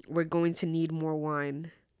We're Going to Need More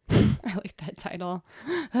Wine. I like that title.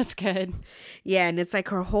 That's good. Yeah, and it's like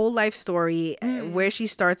her whole life story, where she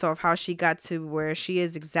starts off, how she got to where she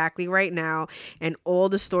is exactly right now, and all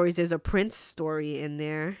the stories. There's a Prince story in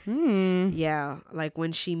there. Yeah, like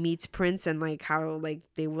when she meets Prince, and like how like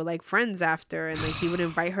they were like friends after, and like he would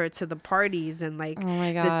invite her to the parties, and like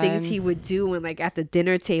the things he would do, and like at the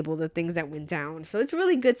dinner table, the things that went down. So it's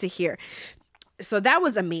really good to hear. So that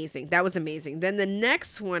was amazing. Then the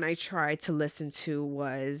next one I tried to listen to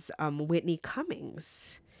was Whitney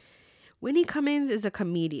Cummings. Whitney Cummings is a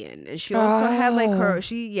comedian, and she also had like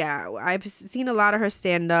I've seen a lot of her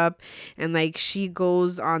stand up, and like she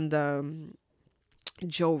goes on the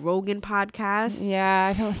Joe Rogan podcast. Yeah,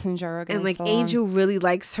 I can listen to Joe Rogan. And like Angel really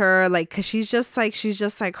likes her, like, cause she's just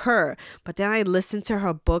like her. But then I listened to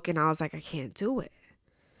her book, and I was like, I can't do it.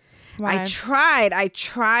 Why? I tried. I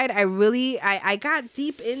got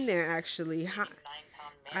deep in there, actually.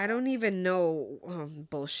 I don't even know.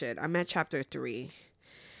 Bullshit. I'm at chapter 3.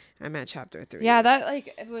 Yeah, that,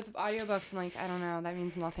 like, with audiobooks, I'm like, I don't know. That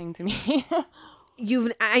means nothing to me.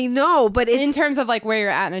 I know, but it's in terms of like where you're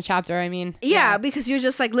at in a chapter. I mean, yeah, because you're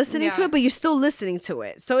just like listening to it, but you're still listening to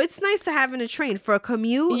it. So it's nice to have in a train for a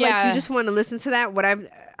commute. Yeah. Like you just want to listen to that.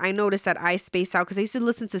 I noticed that I space out because I used to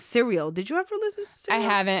listen to Serial. Did you ever listen to Serial? I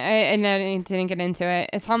haven't. I didn't get into it.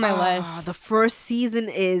 It's on my list. The first season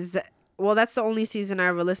is. Well, that's the only season I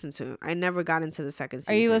ever listened to. I never got into the second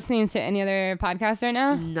season. Are you listening to any other podcasts right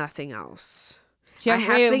now? Nothing else.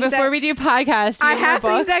 Before we do podcasts, I have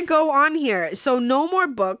things that go on here. So no more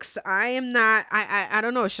books. I am not. I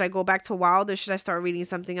don't know. Should I go back to Wild or should I start reading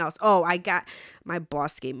something else? Oh, my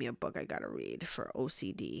boss gave me a book I gotta read for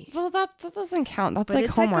OCD. Well, that doesn't count. That's but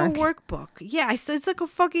like homework. It's like a workbook. Yeah, so it's like a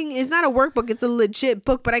fucking. It's not a workbook. It's a legit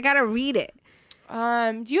book, but I gotta read it.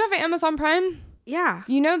 Do you have Amazon Prime? Yeah.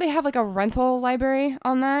 You know they have like a rental library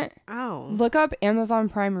on that? Oh. Look up Amazon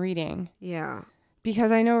Prime Reading. Yeah.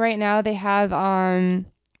 Because I know right now they have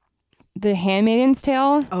The Handmaid's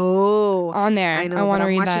Tale. Oh. On there. I know. I want to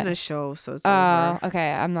read that. I'm watching a show, so it's over.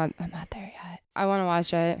 Okay. I'm not there yet. I want to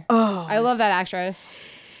watch it. Oh. I love that actress.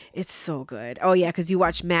 It's so good. Oh yeah, because you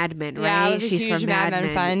watch Mad Men, right? Yeah, I was a She's huge from Mad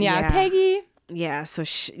Men fan. Yeah, Peggy. Yeah. So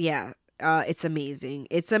it's amazing.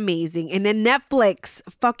 It's amazing. And then Netflix,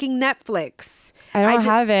 fucking Netflix. I don't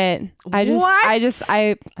have it. What?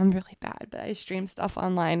 I'm really bad, but I stream stuff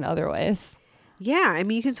online otherwise. Yeah, I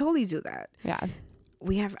mean you can totally do that. Yeah.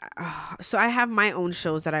 We have so I have my own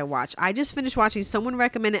shows that I watch. I just finished watching. Someone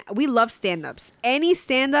recommended. We love stand-ups. Any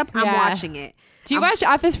stand-up, I'm watching it. Do you watch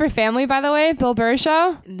Office for Family, by the way? Bill Burr's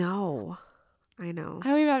show? No, I know. I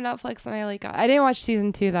don't even have Netflix, and I didn't watch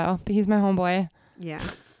season 2 though. But he's my homeboy. Yeah,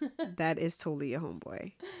 that is totally a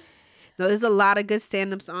homeboy. No, there's a lot of good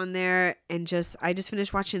stand-ups on there, and I just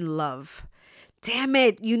finished watching Love. Damn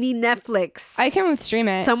it, you need Netflix. I can stream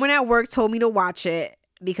it. Someone at work told me to watch it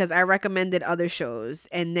because I recommended other shows,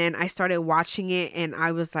 and then I started watching it, and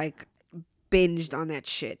I was like binged on that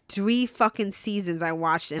shit. 3 fucking seasons I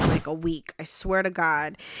watched in like a week. I swear to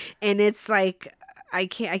God, and it's like I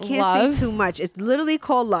can't say too much. It's literally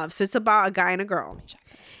called Love, so it's about a guy and a girl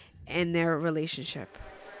and their relationship,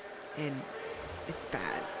 and it's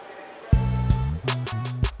bad.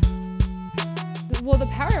 Well, the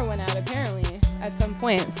power went out apparently at some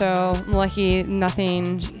point, so lucky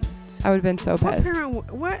nothing. Jeez. I would have been so pissed.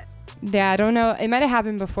 What? Yeah, I don't know. It might have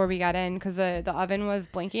happened before we got in because the oven was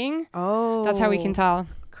blinking. Oh. That's how we can tell.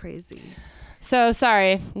 Crazy. So,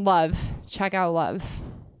 sorry. Love. Check out Love.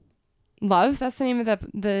 Love? That's the name of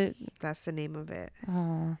the... That's the name of it.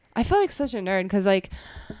 I feel like such a nerd because, like,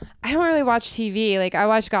 I don't really watch TV. Like, I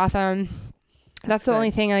watch Gotham. That's the only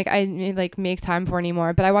thing, like, I, like, make time for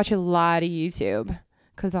anymore. But I watch a lot of YouTube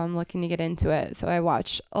because I'm looking to get into it. So I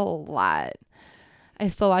watch a lot. I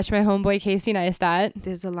still watch my homeboy Casey Neistat.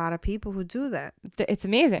 There's a lot of people who do that. It's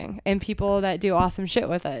amazing. And people that do awesome shit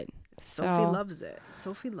with it. Sophie loves it.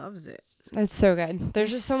 Sophie loves it. It's so good. There's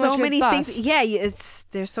just so much many good stuff. things. Yeah,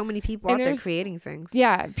 there's so many people out there creating things.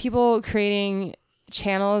 Yeah, people creating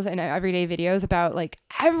channels and everyday videos about like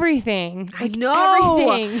everything. I know.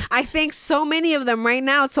 Everything. I thank so many of them right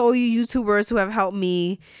now. It's all you YouTubers who have helped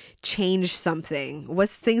me change something.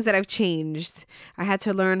 What's things that I've changed? I had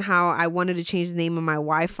to learn how I wanted to change the name of my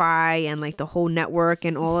Wi-Fi and like the whole network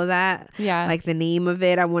and all of that. Yeah. Like the name of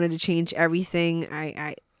it. I wanted to change everything.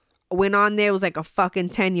 I went on there. It was like a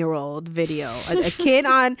fucking 10-year-old video. A kid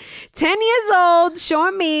on 10 years old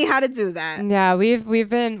showing me how to do that. Yeah, we've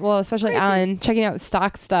been, well, especially Crazy. Alan, checking out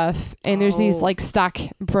stock stuff. And there's these like stock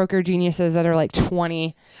broker geniuses that are like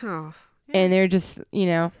 20. Oh, yeah. And they're just, you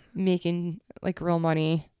know, making like real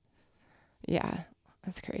money. Yeah,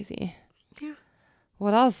 that's crazy. Yeah.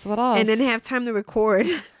 What else? And then have time to record.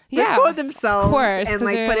 Yeah, record themselves. Of course, and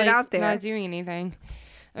like put it out there. Not doing anything.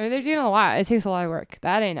 Or they're doing a lot. It takes a lot of work.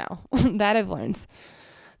 That I know. That I've learned.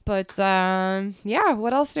 But yeah,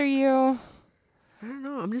 what else are you? I don't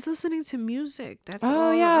know. I'm just listening to music. That's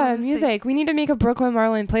Oh yeah, music. We need to make a Brooklyn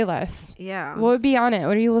MarLin playlist. Yeah. What would be on it?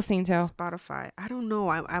 What are you listening to? Spotify. I don't know.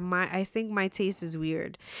 I think my taste is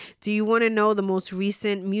weird. Do you want to know the most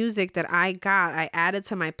recent music that I added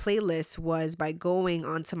to my playlist was by going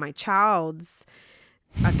onto my child's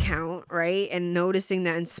account, right? And noticing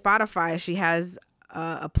that in Spotify she has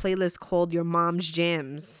a playlist called Your Mom's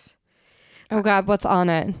Jams. Oh God, what's on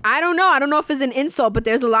it? I don't know. I don't know if it's an insult, but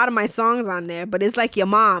there's a lot of my songs on there. But it's like your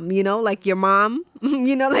mom, you know, like your mom.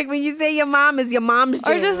 You know, like when you say your mom is your mom's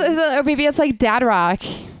jam. Or maybe it's like dad rock.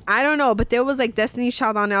 I don't know, but there was like Destiny's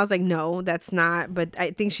Child on there. I was like, no, that's not. But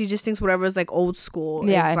I think she just thinks whatever is like old school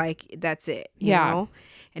is like, that's it. You know?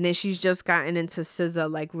 And then she's just gotten into SZA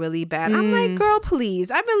like really bad. I'm like, girl,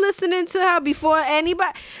 please. I've been listening to her before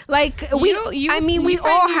anybody. Like we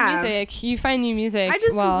all have music. You find new music. I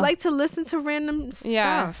just like to listen to random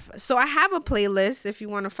stuff. So I have a playlist if you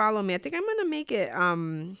want to follow me. I think I'm gonna make it.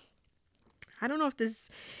 I don't know if this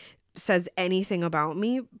says anything about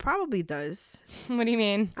me. Probably does. What do you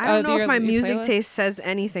mean? I don't know if my music taste says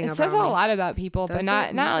anything about me. It says a lot about people, but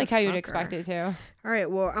not like how you'd expect it to. All right,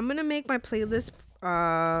 well, I'm gonna make my playlist.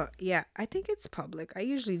 Yeah, I think it's public. I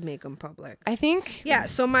usually make them public. I think. Yeah,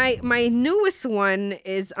 so my newest one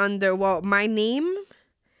is under my name.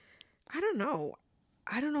 I don't know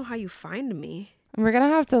how you find me. We're gonna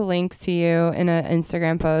have to link to you in an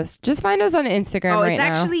Instagram post. Just find us on Instagram right now.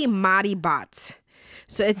 Oh, it's actually Maribot.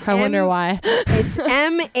 So it's I wonder why. It's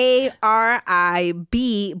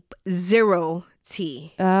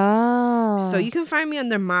MARIB0T. Oh. So you can find me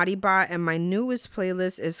under Maribot, and my newest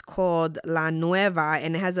playlist is called La Nueva,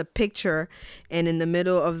 and it has a picture, and in the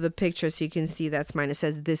middle of the picture, so you can see that's mine. It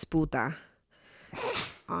says Disputa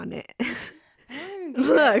on it.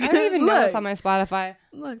 Look, I don't even know what's on my Spotify.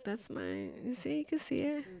 Look, that's mine. You see, you can see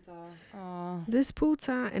it. Oh.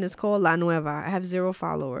 Disputa, and it's called La Nueva. I have 0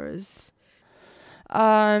 followers.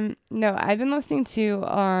 No, I've been listening to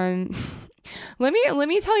let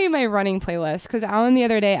me tell you my running playlist, because Alan the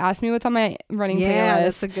other day asked me what's on my running playlist. Yeah,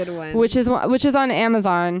 that's a good one. Which is on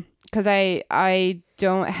Amazon, because I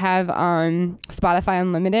don't have Spotify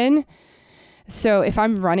Unlimited. So if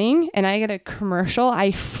I'm running and I get a commercial,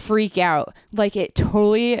 I freak out. Like, it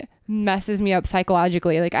totally messes me up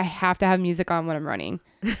psychologically. Like, I have to have music on when I'm running.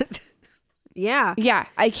 Yeah. Yeah.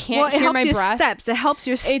 I can't hear my breath. Steps. It helps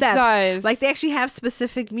your steps. It does. Like, they actually have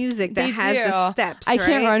specific music that has the steps. I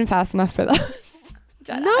can't run fast enough for those.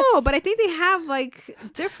 No, but I think they have like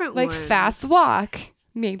different ones. Like fast walk.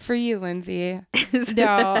 Made for you, Lindsay. No,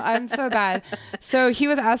 I'm so bad. So he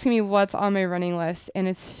was asking me what's on my running list, and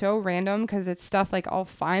it's so random because it's stuff like I'll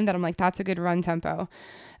find that I'm like, that's a good run tempo.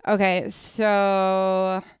 Okay,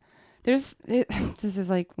 so this is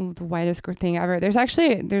like the widest thing ever. There's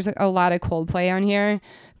a lot of Coldplay on here,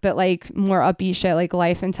 but like more upbeat shit like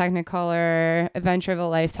Life in Technicolor, Adventure of a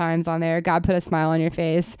Lifetime's on there. God Put a Smile on Your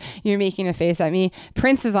Face. You're making a face at me.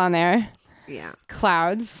 Prince is on there. Yeah.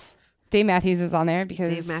 Clouds. Dave Matthews is on there because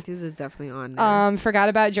Dave Matthews is definitely on there. Forgot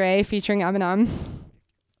About Dre featuring Eminem.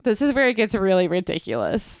 This is where it gets really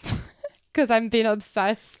ridiculous because I'm being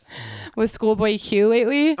obsessed with Schoolboy Q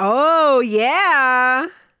lately. Oh yeah.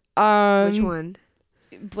 Which one?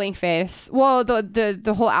 Blank Face. Well,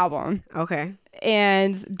 the whole album. Okay.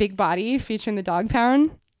 And Big Body featuring the Dog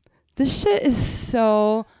Pound. This shit is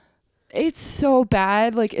it's so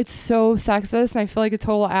bad. Like, it's so sexist, and I feel like a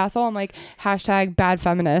total asshole. I'm like, hashtag bad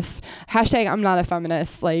feminist. Hashtag I'm not a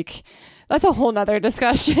feminist. Like, that's a whole nother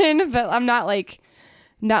discussion, but I'm not like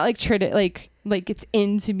it's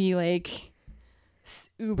in to be like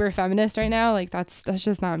uber feminist right now. Like, that's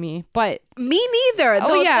just not me. But me neither.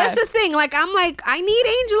 Oh yeah, that's the thing. Like, I'm like, I need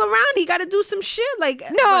Angel around. He got to do some shit. Like,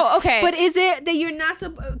 no, okay. But is it that you're not?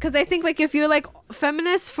 Because I think like if you're like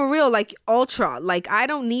feminist for real, like ultra, like I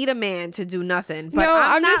don't need a man to do nothing. But no,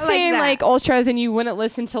 I'm just saying like ultras, and you wouldn't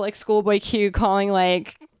listen to like Schoolboy Q calling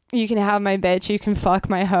like, you can have my bitch, you can fuck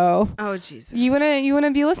my hoe. Oh Jesus. You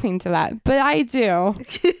wouldn't be listening to that, but I do.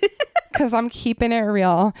 Because I'm keeping it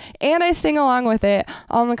real, and I sing along with it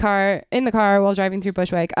in the car while driving through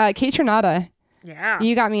Bushwick. Kate Trinata. Yeah.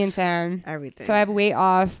 You got me into him. Everything. So I have Weight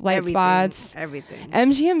Off, Light Spots. Everything.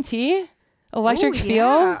 MGMT, Electric Feel.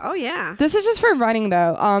 Yeah. Oh yeah. This is just for running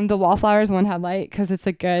though. The Wallflowers One Headlight, because it's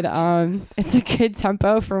a good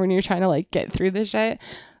tempo for when you're trying to like get through the shit.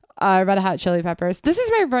 Red Hot Chili Peppers. This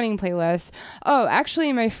is my running playlist. Oh,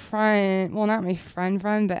 actually my friend, well, not my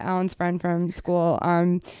friend, but Alan's friend from school,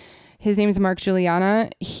 his name is Mark Juliana.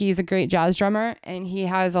 He's a great jazz drummer, and he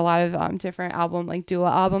has a lot of different duo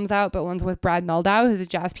albums out, but one's with Brad Meldau, who's a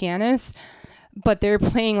jazz pianist. But they're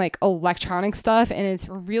playing like electronic stuff, and it's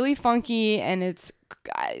really funky, and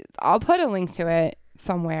I'll put a link to it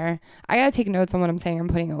somewhere. I gotta take notes on what I'm saying I'm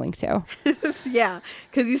putting a link to. Yeah,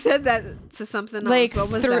 because you said that to something else. Like what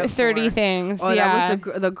was that 30 things. Oh, yeah.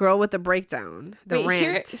 That was the girl with the breakdown. The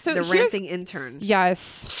ranting intern.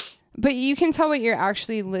 Yes. But you can tell what you're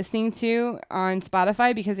actually listening to on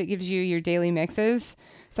Spotify because it gives you your daily mixes.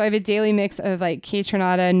 So I have a daily mix of like Kate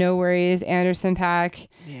Trinata, No Worries, Anderson .Paak.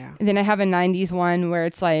 Yeah. And then I have a 90s one where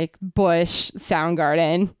it's like Bush,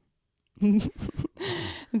 Soundgarden.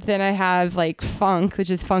 Then I have like funk, which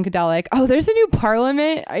is Funkadelic. Oh, there's a new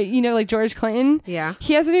Parliament. Like George Clinton. Yeah.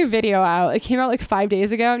 He has a new video out. It came out like 5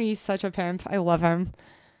 days ago, and he's such a pimp. I love him.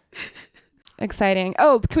 Exciting.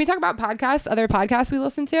 Oh, can we talk about podcasts? Other podcasts we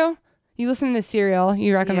listen to? You listen to Serial.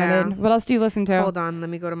 You recommended. Yeah. What else do you listen to? Hold on, let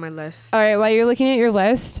me go to my list. All right. While you're looking at your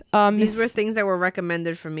list, these were things that were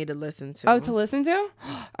recommended for me to listen to. Oh, to listen to?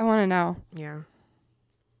 I want to know. Yeah.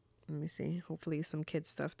 Let me see. Hopefully, some kid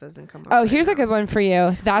stuff doesn't come up. Oh, here's a good one for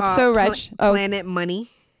you. That's so rich. Planet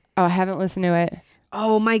Money. Oh, I haven't listened to it.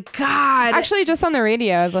 Oh my God! Actually, just on the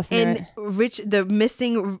radio, I've listened to it. The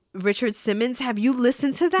missing Richard Simmons. Have you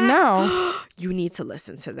listened to that? No. You need to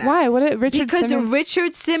listen to that. Why? What? Because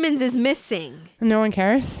Richard Simmons is missing. No one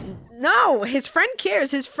cares. No, his friend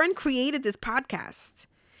cares. His friend created this podcast.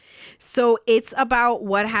 So it's about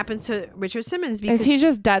what happened to Richard Simmons. Is he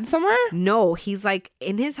just dead somewhere? No, he's like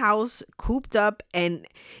in his house, cooped up, and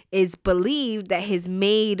is believed that his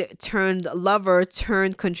maid turned lover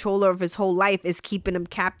turned controller of his whole life is keeping him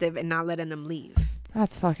captive and not letting him leave.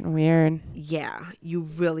 That's fucking weird. Yeah, you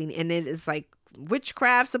really, and it is like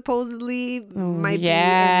witchcraft supposedly might be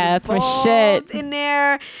that's my shit in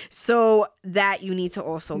there. So that you need to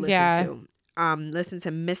also listen to. Listen to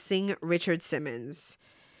Missing Richard Simmons.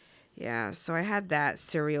 Yeah, so I had that,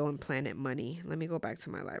 Serial, and Planet Money. Let me go back to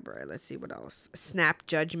my library. Let's see what else. Snap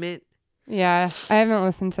Judgment. Yeah, I haven't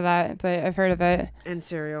listened to that, but I've heard of it. And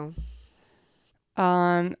Serial.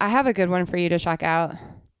 I have a good one for you to check out.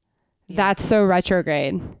 Yeah. That's So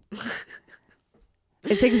Retrograde.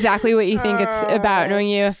 It's exactly what you think it's about, knowing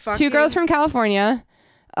you. Two girls from California.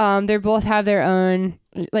 They both have their own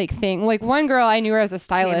like thing. Like one girl, I knew her as a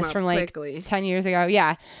stylist from like 10 years ago.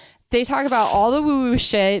 Yeah. They talk about all the woo-woo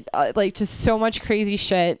shit, like just so much crazy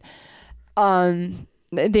shit.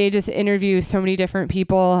 They just interview so many different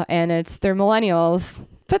people, and they're millennials,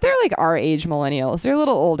 but they're like our age millennials. They're a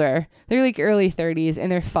little older. They're like early 30s, and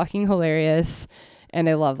they're fucking hilarious, and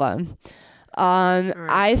I love them. Right.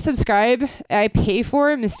 I subscribe. I pay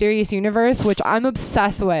for Mysterious Universe, which I'm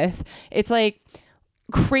obsessed with. It's like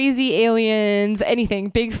crazy aliens,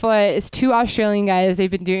 anything. Bigfoot. It's two Australian guys. They've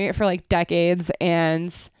been doing it for like decades,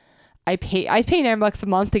 and I pay $9 a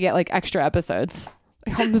month to get like extra episodes.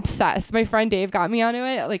 Like, I'm obsessed. My friend Dave got me onto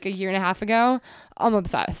it like a year and a half ago. I'm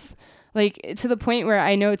obsessed. Like to the point where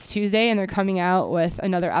I know it's Tuesday and they're coming out with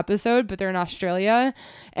another episode, but they're in Australia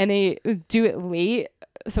and they do it late.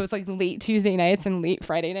 So it's like late Tuesday nights and late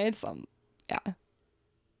Friday nights. Yeah.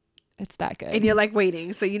 It's that good. And you're like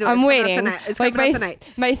waiting. So you know I'm waiting. It's coming out tonight.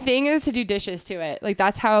 My thing is to do dishes to it. Like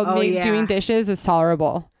that's how doing dishes is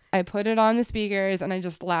tolerable. I put it on the speakers and I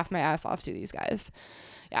just laugh my ass off to these guys.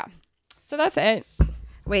 Yeah. So that's it.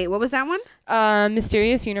 Wait, what was that one?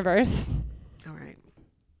 Mysterious Universe. All right.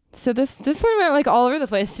 So this one went like all over the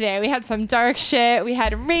place today. We had some dark shit. We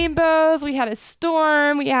had rainbows. We had a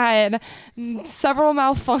storm. We had several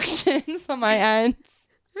malfunctions on my end.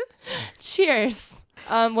 Cheers.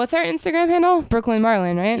 What's our Instagram handle? Brooklyn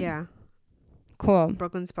MarLin, right? Yeah. Cool.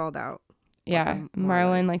 Brooklyn spelled out. Yeah.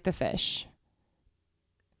 MarLin like the fish.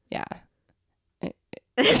 Yeah.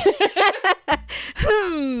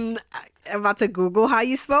 I'm about to Google how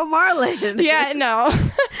you spell MarLin. Yeah, no.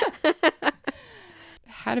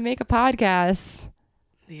 How to make a podcast.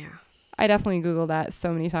 Yeah. I definitely Googled that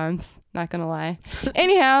so many times. Not going to lie.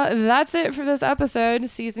 Anyhow, that's it for this episode,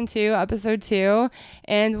 season 2, episode 2.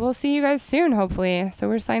 And we'll see you guys soon, hopefully. So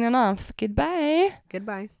we're signing off. Goodbye.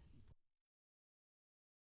 Goodbye.